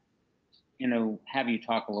to, have you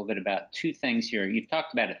talk a little bit about two things here. You've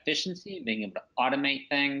talked about efficiency, being able to automate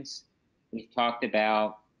things. We've talked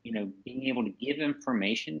about, being able to give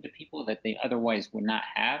information to people that they otherwise would not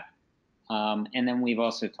have. And then we've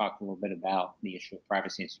also talked a little bit about the issue of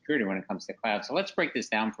privacy and security when it comes to cloud. So let's break this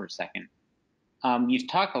down for a second. You've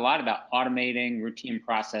talked a lot about automating routine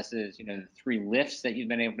processes, the three lifts that you've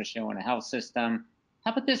been able to show in a health system.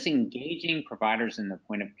 How about this engaging providers in the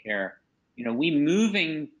point of care? We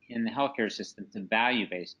moving in the healthcare system to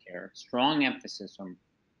value-based care, strong emphasis on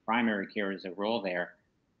primary care as a role there.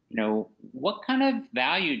 What kind of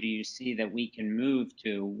value do you see that we can move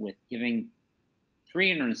to with giving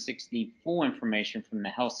 360 full information from the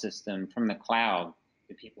health system, from the cloud,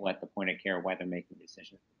 to people at the point of care while they're making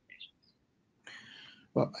decisions for patients?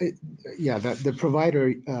 Well, the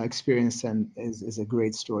provider experience is a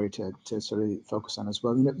great story to sort of focus on as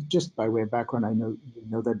well. Just by way of background, I know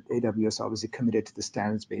that AWS obviously committed to the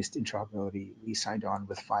standards-based interoperability. We signed on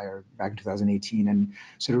with FHIR back in 2018 and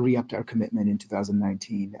sort of re-upped our commitment in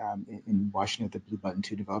 2019 in Washington at the Blue Button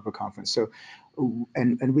 2 Developer Conference. So,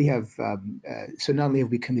 and we have so not only have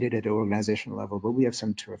we committed at an organizational level, but we have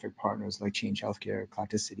some terrific partners like Change Healthcare,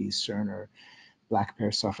 Clockticity, Cerner, Black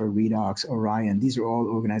Bear Software, Redox, Orion. These are all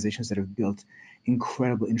organizations that have built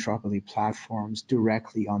incredible interoperability platforms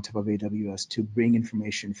directly on top of AWS to bring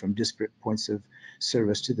information from disparate points of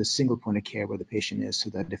service to the single point of care where the patient is, so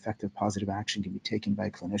that effective positive action can be taken by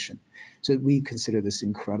a clinician. So we consider this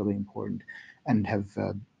incredibly important and have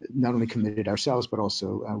not only committed ourselves, but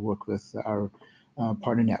also worked with our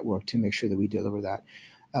partner network to make sure that we deliver that.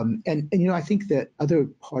 And I think that other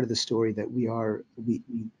part of the story that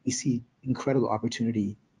we see incredible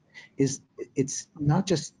opportunity is it's not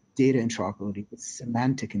just data interoperability, but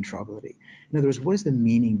semantic interoperability. In other words, what is the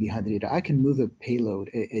meaning behind the data? I can move a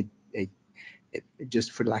payload,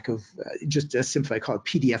 just for lack of just a simple, I call it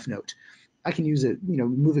PDF note. I can use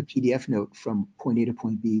move a PDF note from point A to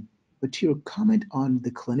point B. But to your comment on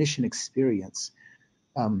the clinician experience,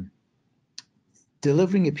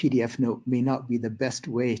 delivering a PDF note may not be the best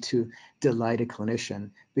way to delight a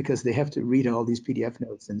clinician, because they have to read all these PDF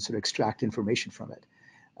notes and sort of extract information from it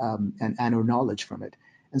and or knowledge from it.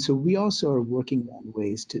 And so we also are working on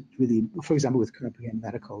ways to really, for example, with Comprehend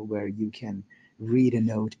Medical, where you can read a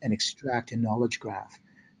note and extract a knowledge graph.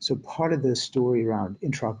 So part of the story around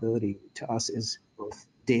interoperability to us is both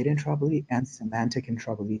data interoperability and semantic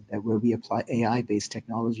interoperability, that where we apply AI-based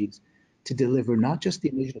technologies to deliver not just the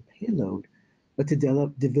initial payload, but to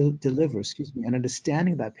deliver, an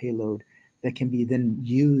understanding of that payload that can be then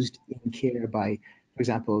used in care by, for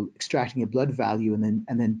example, extracting a blood value and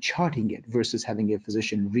then charting it, versus having a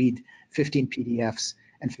physician read 15 PDFs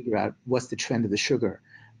and figure out what's the trend of the sugar,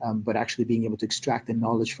 but actually being able to extract the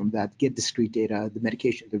knowledge from that, get discrete data, the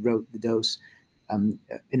medication, the dose,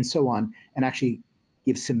 and so on, and actually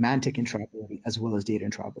give semantic interoperability as well as data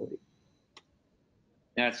interoperability.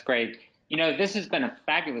 That's great. This has been a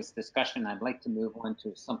fabulous discussion. I'd like to move on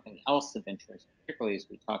to something else of interest, particularly as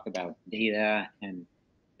we talk about data and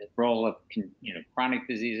the role of chronic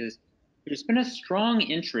diseases. There's been a strong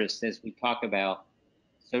interest as we talk about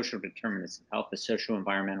social determinants of health, the social,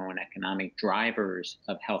 environmental, and economic drivers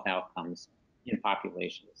of health outcomes in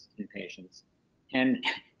populations, in patients. And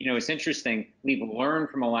it's interesting, we've learned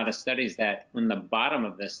from a lot of studies that on the bottom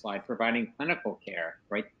of this slide, providing clinical care,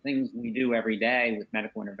 right, things we do every day with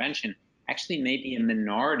medical intervention, actually may be a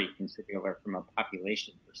minority contributor from a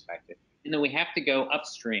population perspective. And then we have to go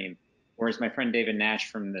upstream, or as my friend David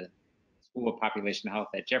Nash from the School of Population Health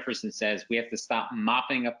at Jefferson says, we have to stop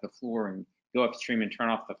mopping up the floor and go upstream and turn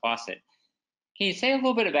off the faucet. Can you say a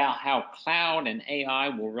little bit about how cloud and AI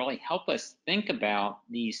will really help us think about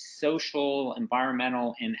these social,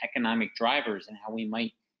 environmental, and economic drivers and how we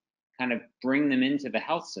might kind of bring them into the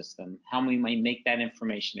health system, how we might make that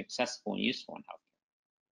information accessible and useful in healthcare?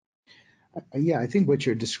 Yeah, I think what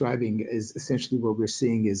you're describing is essentially what we're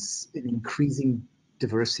seeing is an increasing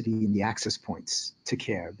diversity in the access points to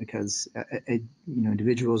care, because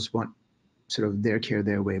individuals want sort of their care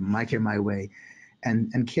their way, my care my way,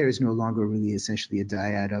 and care is no longer really essentially a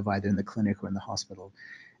dyad of either in the clinic or in the hospital.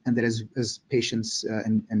 And that as patients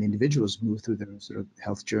and individuals move through their sort of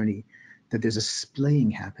health journey, that there's a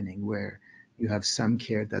splaying happening where you have some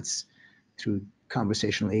care that's through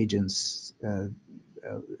conversational agents,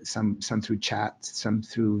 some through chat, some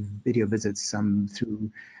through video visits, some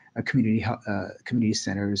through community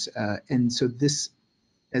centers, and so this,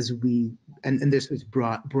 as we and there's this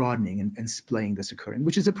broadening and splaying that's occurring,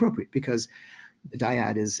 which is appropriate because the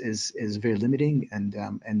dyad is very limiting,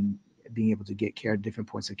 and being able to get care at different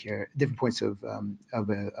points of care, different points of an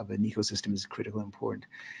ecosystem is critically important.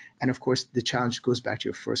 And of course, the challenge goes back to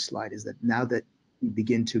your first slide, is that now that we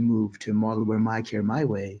begin to move to a model where my care my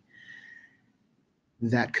way,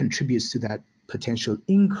 that contributes to that potential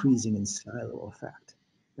increasing in silo effect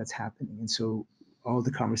that's happening. And so all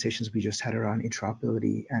the conversations we just had around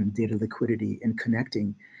interoperability and data liquidity and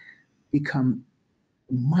connecting become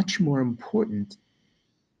much more important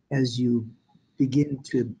as you begin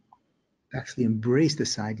to actually embrace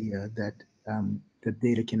this idea that that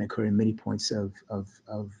data can occur in many points of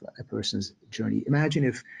a person's journey. Imagine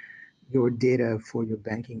if your data for your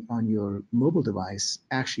banking on your mobile device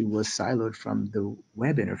actually was siloed from the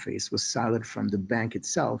web interface, was siloed from the bank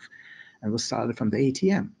itself, and was siloed from the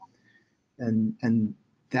ATM. And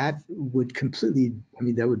that would completely,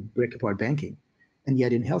 that would break apart banking. And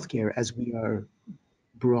yet in healthcare, as we are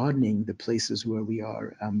broadening the places where we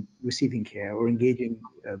are receiving care or engaging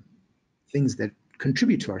things that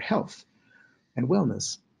contribute to our health and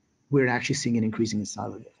wellness, we're actually seeing an increasing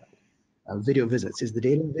siloing effect. Video visits. Is the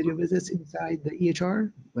data in video visits inside the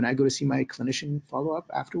EHR? When I go to see my clinician follow-up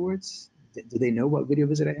afterwards, do they know what video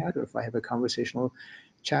visit I had, or if I have a conversational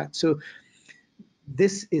chat? So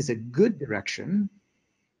this is a good direction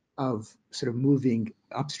of sort of moving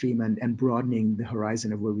upstream and broadening the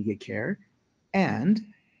horizon of where we get care. And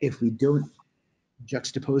if we don't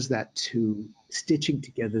juxtapose that to stitching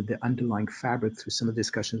together the underlying fabric through some of the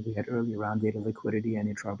discussions we had earlier around data liquidity and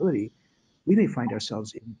interoperability, we may find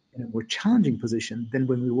ourselves in a more challenging position than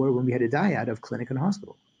when we were when we had a dyad of clinic and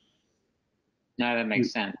hospital. No, that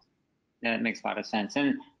makes sense. That makes a lot of sense.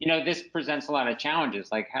 And, this presents a lot of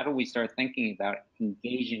challenges. Like, how do we start thinking about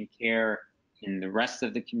engaging care in the rest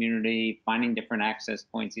of the community, finding different access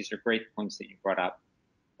points? These are great points that you brought up.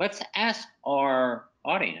 Let's ask our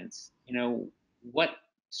audience, what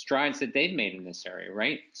strides that they've made in this area,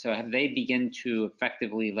 right? So have they begun to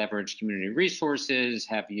effectively leverage community resources?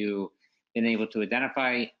 Have you been able to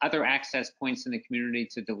identify other access points in the community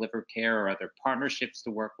to deliver care, or other partnerships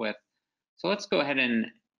to work with? So let's go ahead and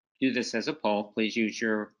do this as a poll. Please use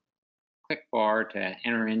your click bar to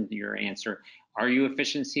enter in your answer. Are you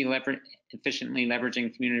efficiently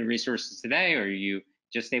leveraging community resources today, or are you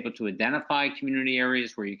just able to identify community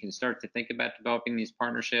areas where you can start to think about developing these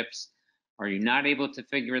partnerships? Are you not able to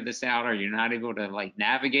figure this out? Are you not able to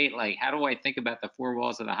navigate, how do I think about the four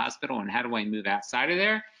walls of the hospital, and how do I move outside of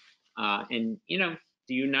there? And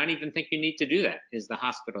do you not even think you need to do that? Is the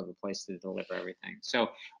hospital the place to deliver everything? So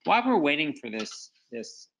while we're waiting for this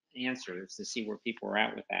answers to see where people are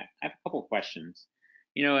at with that, I have a couple of questions.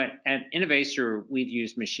 At Innovaccer, we've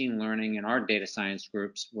used machine learning in our data science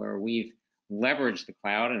groups, where we've leverage the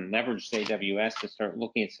cloud and leverage AWS to start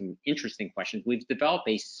looking at some interesting questions. We've developed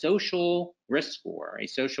a social risk score, a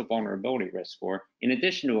social vulnerability risk score, in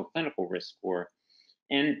addition to a clinical risk score.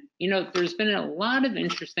 And, you know, there's been a lot of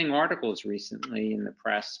interesting articles recently in the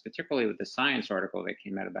press, particularly with the Science article that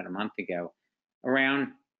came out about a month ago, around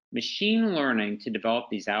machine learning to develop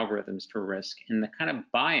these algorithms for risk and the kind of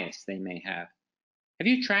bias they may have. Have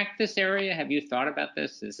you tracked this area? Have you thought about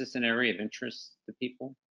this? Is this an area of interest to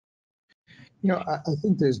people? You know, I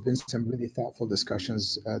think there's been some really thoughtful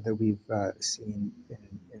discussions that we've seen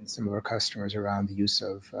in some of our customers around the use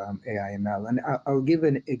of AI ML. And I'll give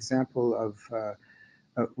an example of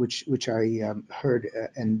which I heard,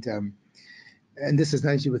 and this is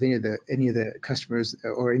not to do with any of the customers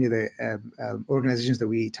or any of the organizations that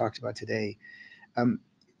we talked about today.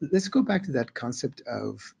 Let's go back to that concept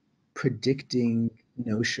of predicting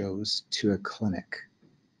no-shows to a clinic.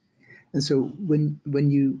 And so when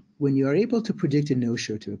you are able to predict a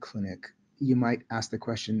no-show to a clinic, you might ask the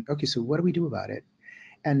question, okay, so what do we do about it?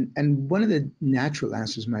 And one of the natural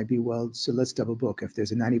answers might be, well, so let's double book. If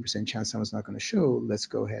there's a 90% chance someone's not going to show, let's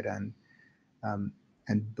go ahead and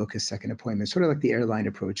book a second appointment, sort of like the airline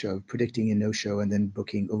approach of predicting a no-show and then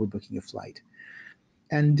overbooking a flight.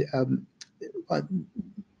 And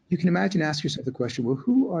you can imagine, ask yourself the question, well,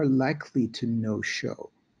 who are likely to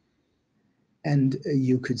no-show? And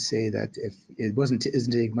you could say that if it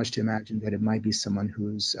isn't taking much to imagine that it might be someone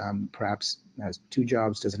who's perhaps has 2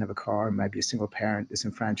 jobs, doesn't have a car, might be a single parent,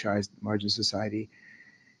 disenfranchised, margin society.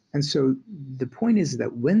 And so the point is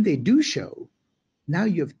that when they do show, now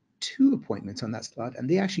you have 2 appointments on that slot, and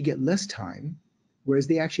they actually get less time, whereas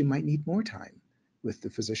they actually might need more time with the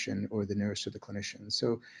physician or the nurse or the clinician.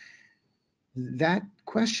 So that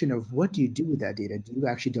question of what do you do with that data? Do you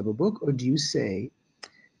actually double book, or do you say,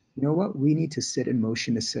 you know what, we need to set in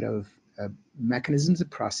motion a set of mechanisms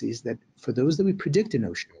and processes that for those that we predict a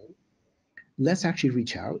no-show, let's actually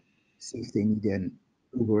reach out, see if they need an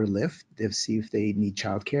Uber or Lyft, see if they need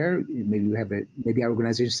childcare. Maybe our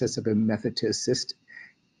organization sets up a method to assist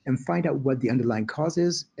and find out what the underlying cause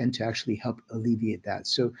is and to actually help alleviate that.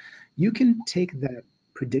 So you can take that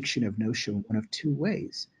prediction of no-show in one of 2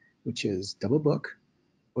 ways, which is double book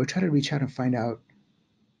or try to reach out and find out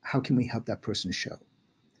how can we help that person show.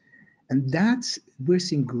 And we're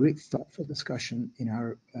seeing great thoughtful discussion in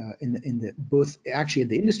our both actually at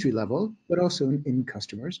the industry level, but also in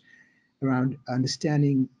customers around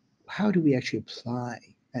understanding how do we actually apply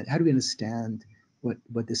and how do we understand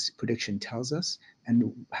what this prediction tells us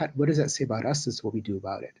and what does that say about us as what we do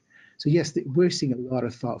about it. So yes, we're seeing a lot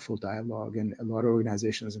of thoughtful dialogue and a lot of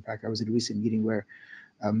organizations. In fact, I was at a recent meeting where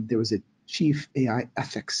there was a chief AI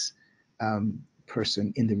ethics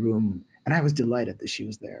person in the room, and I was delighted that she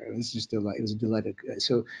was there. It was just it was a delighted.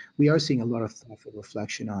 So we are seeing a lot of thoughtful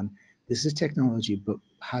reflection on this is technology, but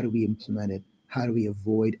how do we implement it? How do we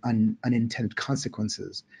avoid unintended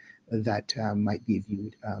consequences that might be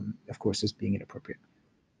viewed, of course, as being inappropriate?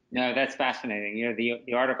 No, that's fascinating. You know,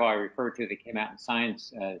 the article I referred to that came out in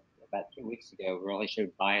Science about 2 weeks ago really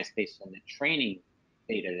showed bias based on the training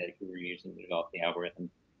data that you were using to develop the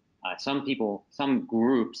algorithm. Some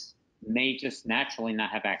groups may just naturally not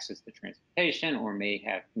have access to transportation or may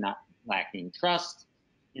have not lacking trust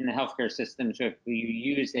in the healthcare system. So if you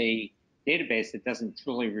use a database that doesn't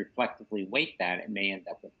truly reflectively weight that, it may end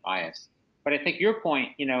up with bias. But I think your point,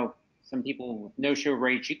 you know, some people with no-show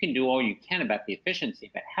rates, you can do all you can about the efficiency,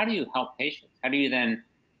 but how do you help patients? How do you then,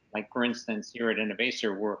 like for instance, here at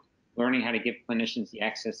Innovaccer, we're learning how to give clinicians the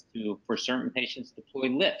access to, for certain patients, deploy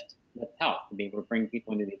Lyft Health to be able to bring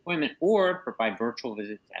people into the appointment or provide virtual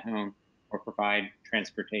visits at home or provide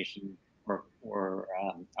transportation or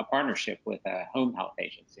a partnership with a home health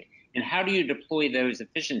agency. And how do you deploy those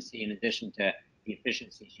efficiency in addition to the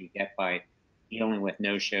efficiencies you get by dealing with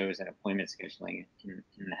no-shows and appointment scheduling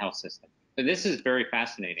in the health system? So this is very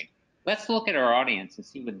fascinating. Let's look at our audience and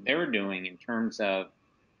see what they're doing in terms of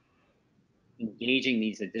engaging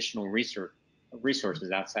these additional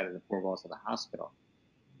resources outside of the 4 walls of the hospital.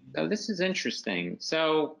 So this is interesting.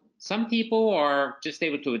 So some people are just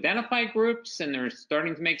able to identify groups and they're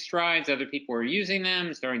starting to make strides. Other people are using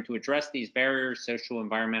them, starting to address these barriers, social,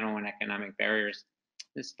 environmental, and economic barriers.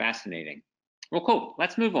 This is fascinating. Well, cool.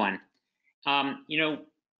 Let's move on. You know,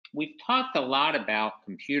 we've talked a lot about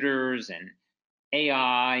computers and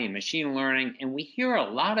AI and machine learning, and we hear a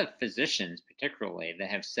lot of physicians, particularly, that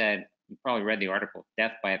have said, you probably read the article,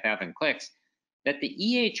 Death by 1,000 Clicks, that the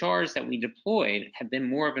EHRs that we deployed have been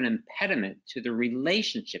more of an impediment to the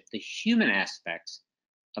relationship, the human aspects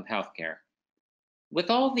of healthcare. With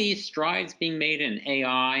all these strides being made in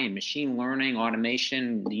AI and machine learning,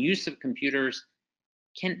 automation, the use of computers,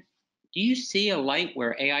 can do you see a light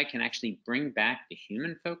where AI can actually bring back the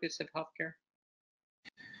human focus of healthcare?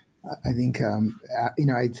 I think,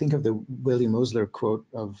 I think of the William Osler quote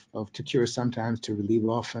of to cure sometimes, to relieve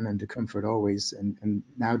often, and to comfort always. And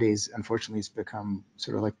nowadays, unfortunately, it's become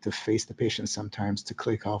sort of like to face the patient sometimes, to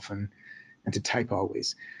click often, and to type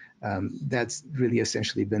always. That's really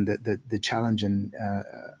essentially been the challenge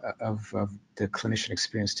of the clinician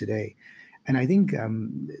experience today. And I think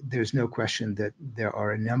there's no question that there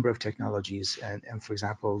are a number of technologies, and for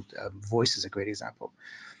example, voice is a great example.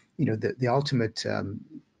 The ultimate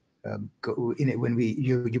when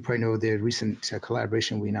you probably know the recent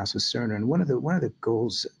collaboration we announced with Cerner, and one of the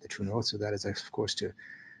goals, the true north of that is, of course,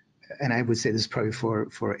 and I would say this is probably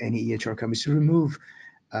for any EHR companies, to remove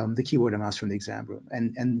the keyboard and mouse from the exam room.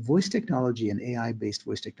 And voice technology and AI-based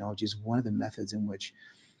voice technology is one of the methods in which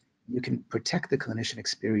you can protect the clinician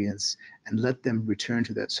experience and let them return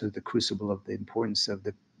to that sort of the crucible of the importance of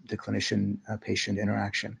the clinician-patient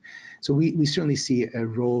interaction. So we certainly see a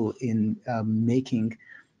role in making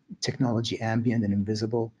technology ambient and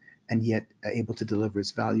invisible, and yet able to deliver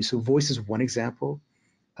its value. So voice is one example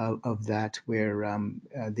of that, where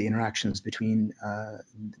the interactions between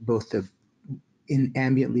both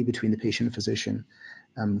ambiently between the patient and physician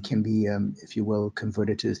can be, if you will,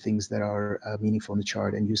 converted to things that are meaningful in the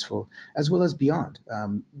chart and useful, as well as beyond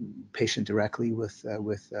patient directly with,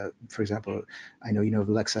 for example, I know you know of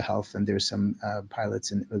Alexa Health, and there's some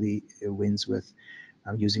pilots and early wins with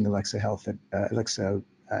using Alexa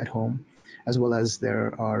at home, as well as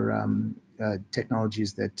there are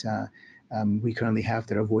technologies that we currently have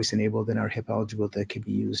that are voice enabled and are HIP eligible that can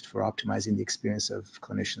be used for optimizing the experience of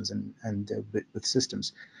clinicians and with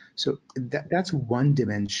systems. So that's one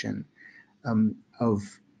dimension of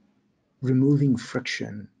removing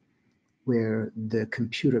friction, where the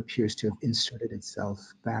computer appears to have inserted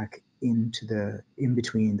itself back into in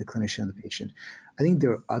between the clinician and the patient. I think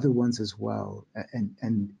there are other ones as well.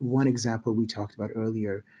 And one example we talked about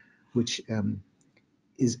earlier, which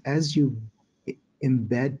is as you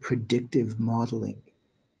embed predictive modeling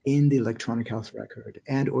in the electronic health record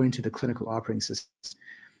and or into the clinical operating system,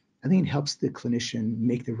 I think it helps the clinician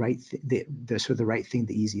make the right the sort of the right thing,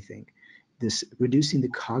 the easy thing. This reducing the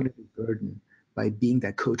cognitive burden by being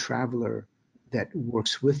that co-traveler that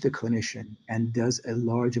works with the clinician and does a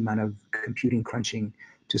large amount of computing crunching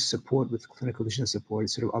to support with clinical decision support.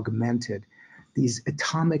 It's sort of augmented. These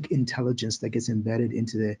atomic intelligence that gets embedded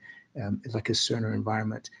into the like a Cerner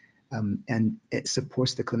environment, and it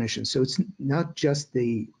supports the clinician. So it's not just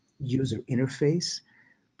the user interface,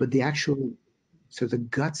 but the actual, so the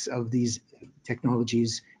guts of these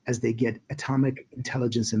technologies, as they get atomic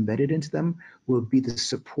intelligence embedded into them, will be the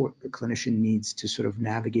support the clinician needs to sort of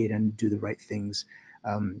navigate and do the right things,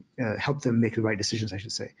 help them make the right decisions, I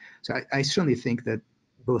should say. So I certainly think that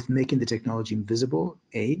both making the technology invisible,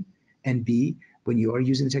 A, and B, when you are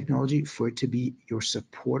using the technology, for it to be your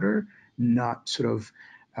supporter, not sort of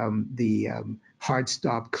the hard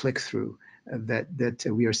stop click through that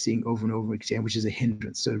we are seeing over and over again, which is a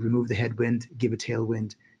hindrance. So remove the headwind, give a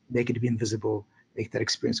tailwind, make it to be invisible, make that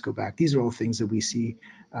experience go back. These are all things that we see.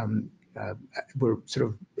 We're sort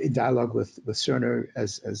of in dialogue with Cerner,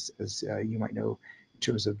 as you might know, in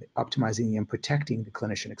terms of optimizing and protecting the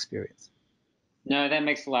clinician experience. No, that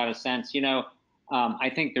makes a lot of sense.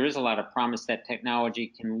 I think there is a lot of promise that technology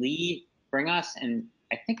can bring us, and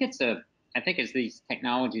I think as these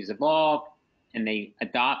technologies evolve and they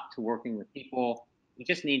adopt to working with people, we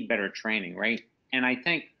just need better training, right? And I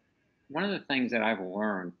think one of the things that I've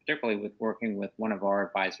learned, particularly with working with one of our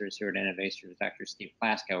advisors here at Innovaccer, Dr. Steve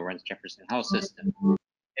Plasko, who runs Jefferson Health System,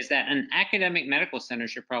 is that an academic medical center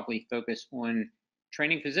should probably focus on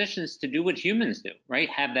training physicians to do what humans do, right?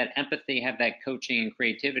 Have that empathy, have that coaching and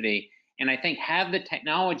creativity. And I think have the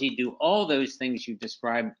technology do all those things you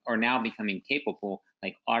described are now becoming capable,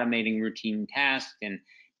 like automating routine tasks and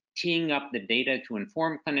teeing up the data to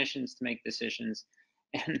inform clinicians to make decisions.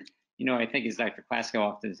 And, I think as Dr. Plasko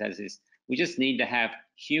often says is, we just need to have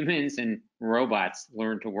humans and robots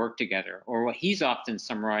learn to work together, or what he's often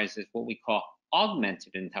summarized as what we call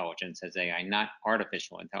augmented intelligence as AI, not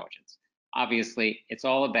artificial intelligence. Obviously, it's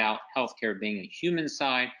all about healthcare being a human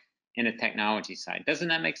side and a technology side. Doesn't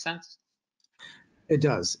that make sense? It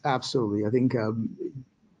does, absolutely. I think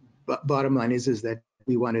bottom line is that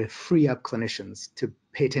we want to free up clinicians to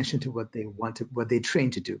pay attention to what they train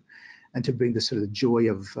to do, and to bring the sort of joy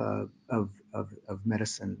of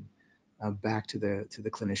medicine back to the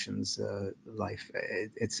clinician's life.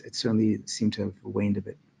 It certainly seemed to have waned a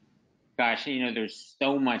bit. Gosh, there's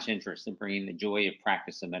so much interest in bringing the joy of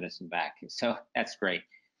practice of medicine back. So that's great.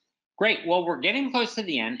 Great. Well, we're getting close to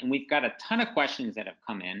the end, and we've got a ton of questions that have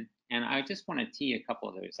come in. and I just want to tee a couple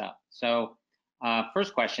of those up. So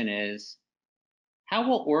first question is, how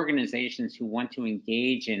will organizations who want to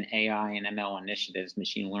engage in AI and ML initiatives,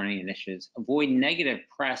 machine learning initiatives, avoid negative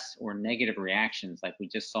press or negative reactions like we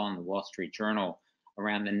just saw in the Wall Street Journal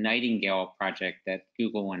around the Nightingale project that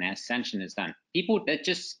Google and Ascension has done? People that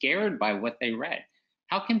just scared by what they read.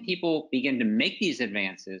 How can people begin to make these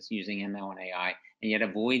advances using ML and AI and yet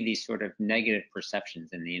avoid these sort of negative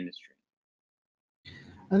perceptions in the industry?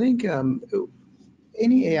 I think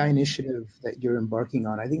any AI initiative that you're embarking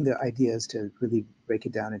on, I think the idea is to really break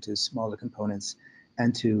it down into smaller components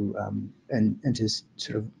and to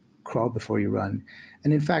sort of crawl before you run.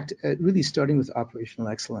 And in fact, really starting with operational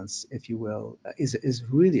excellence, if you will, is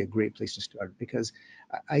really a great place to start, because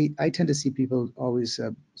I tend to see people always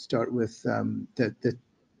start with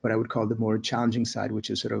what I would call the more challenging side, which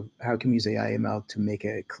is sort of how can we use AI ML to make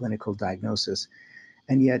a clinical diagnosis.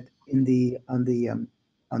 And yet on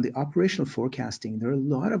the operational forecasting, there are a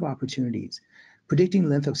lot of opportunities. Predicting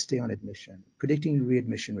length of stay on admission, predicting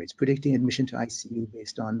readmission rates, predicting admission to ICU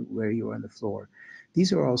based on where you are on the floor.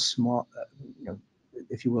 These are all small,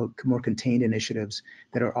 if you will, more contained initiatives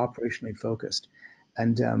that are operationally focused.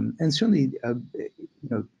 And certainly,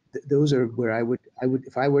 those are where I would,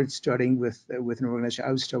 if I were starting with an organization,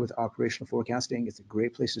 I would start with operational forecasting. It's a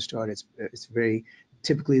great place to start. It's very,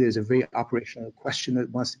 typically there's a very operational question that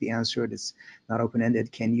wants to be answered. It's not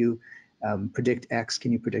open-ended. Can you predict X?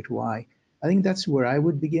 Can you predict Y? I think that's where I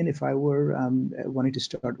would begin if I were wanting to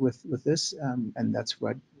start with this. And that's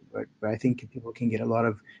where I think people can get a lot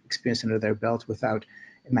of experience under their belt without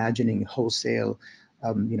imagining wholesale,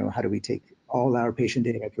 how do we take all our patient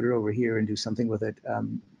data, put it over here and do something with it.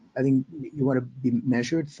 I think you want to be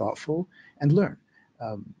measured, thoughtful, and learn.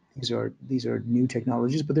 These are new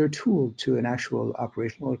technologies, but they're a tool to an actual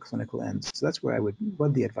operational or clinical end. So that's where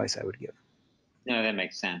what the advice I would give. No, that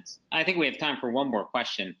makes sense. I think we have time for one more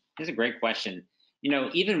question. This is a great question.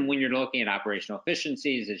 Even when you're looking at operational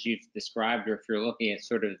efficiencies, as you've described, or if you're looking at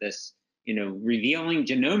sort of this, revealing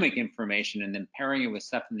genomic information and then pairing it with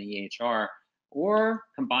stuff in the EHR, or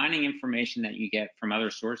combining information that you get from other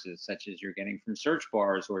sources, such as you're getting from search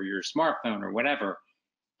bars or your smartphone or whatever.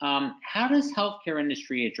 How does healthcare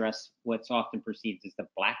industry address what's often perceived as the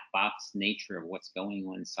black box nature of what's going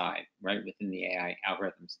on inside, right, within the AI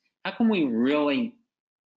algorithms? How can we really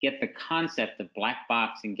get the concept of black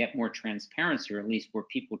box and get more transparency, or at least where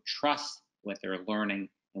people trust what they're learning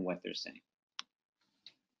and what they're seeing?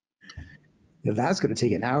 Yeah, that's going to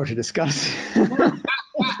take an hour to discuss.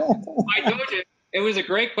 I told you. It was a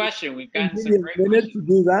great question. We've gotten some great questions. To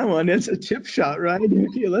do that one. It's a chip shot, right?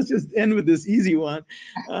 Okay, let's just end with this easy one.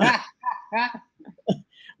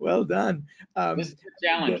 Well done. This is a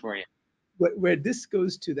challenge for you. Where this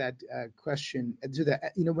goes to that question, to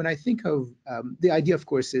that, when I think of the idea, of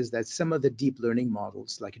course, is that some of the deep learning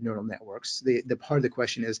models, like neural networks, the part of the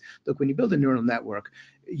question is, look, when you build a neural network,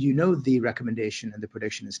 the recommendation and the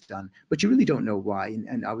prediction is done, but you really don't know why.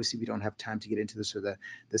 And obviously, we don't have time to get into the sort of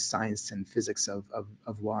the science and physics of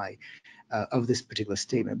why of this particular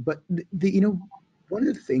statement. But one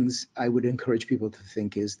of the things I would encourage people to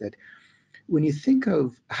think is that when you think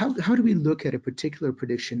of how do we look at a particular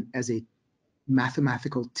prediction as a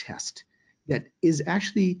mathematical test that is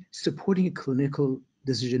actually supporting a clinical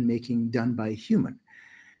decision making done by a human.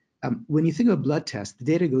 When you think of a blood test, the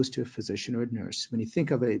data goes to a physician or a nurse. When you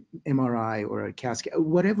think of an MRI or a CAT scan,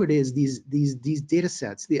 whatever it is, these data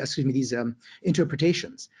sets, these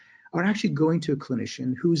interpretations are actually going to a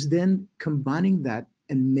clinician who's then combining that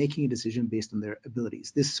and making a decision based on their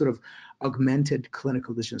abilities, this sort of augmented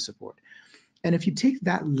clinical decision support. And if you take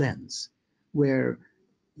that lens where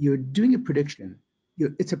you're doing a prediction,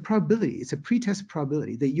 it's a probability, it's a pretest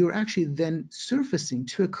probability that you're actually then surfacing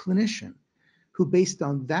to a clinician who, based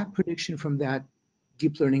on that prediction from that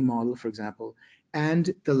deep learning model, for example,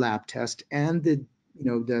 and the lab test and the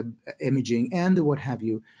imaging and the what have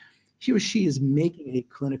you, he or she is making a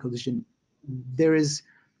clinical decision.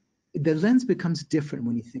 The lens becomes different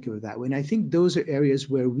when you think of it that way. And I think those are areas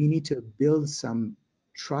where we need to build some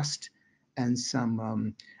trust and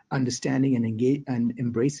some understanding and engage and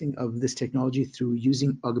embracing of this technology through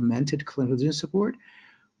using augmented clinical decision support,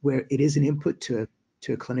 where it is an input to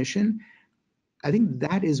a clinician. I think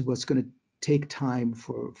that is what's going to take time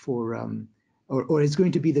or is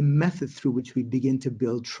going to be the method through which we begin to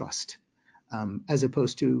build trust, as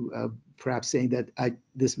opposed to perhaps saying that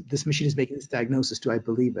this machine is making this diagnosis. Do I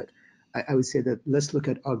believe it? I would say that let's look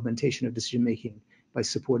at augmentation of decision making by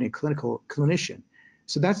supporting a clinician.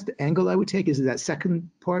 So that's the angle I would take, is that second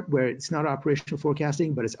part where it's not operational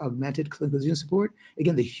forecasting, but it's augmented clinical decision support.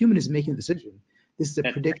 Again, the human is making the decision. This is a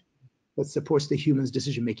prediction. that supports the human's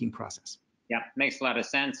decision-making process. Yeah, makes a lot of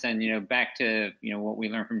sense. And, back to, what we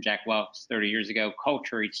learned from Jack Welch 30 years ago,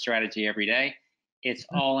 culture eats strategy every day. It's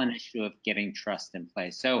all an issue of getting trust in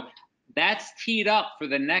place. So that's teed up for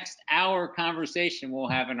the next hour conversation we'll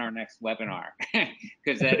have in our next webinar,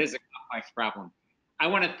 because that is a complex problem. I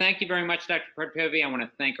want to thank you very much, Dr. Partovi. I want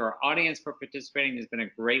to thank our audience for participating. It's been a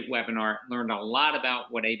great webinar. Learned a lot about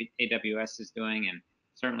what AWS is doing, and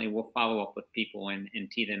certainly we'll follow up with people and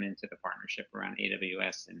tee them into the partnership around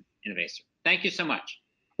AWS and Innovaccer. Thank you so much.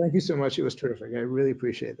 Thank you so much. It was terrific. I really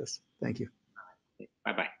appreciate this. Thank you.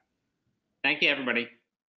 Bye-bye. Thank you, everybody.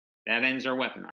 That ends our webinar.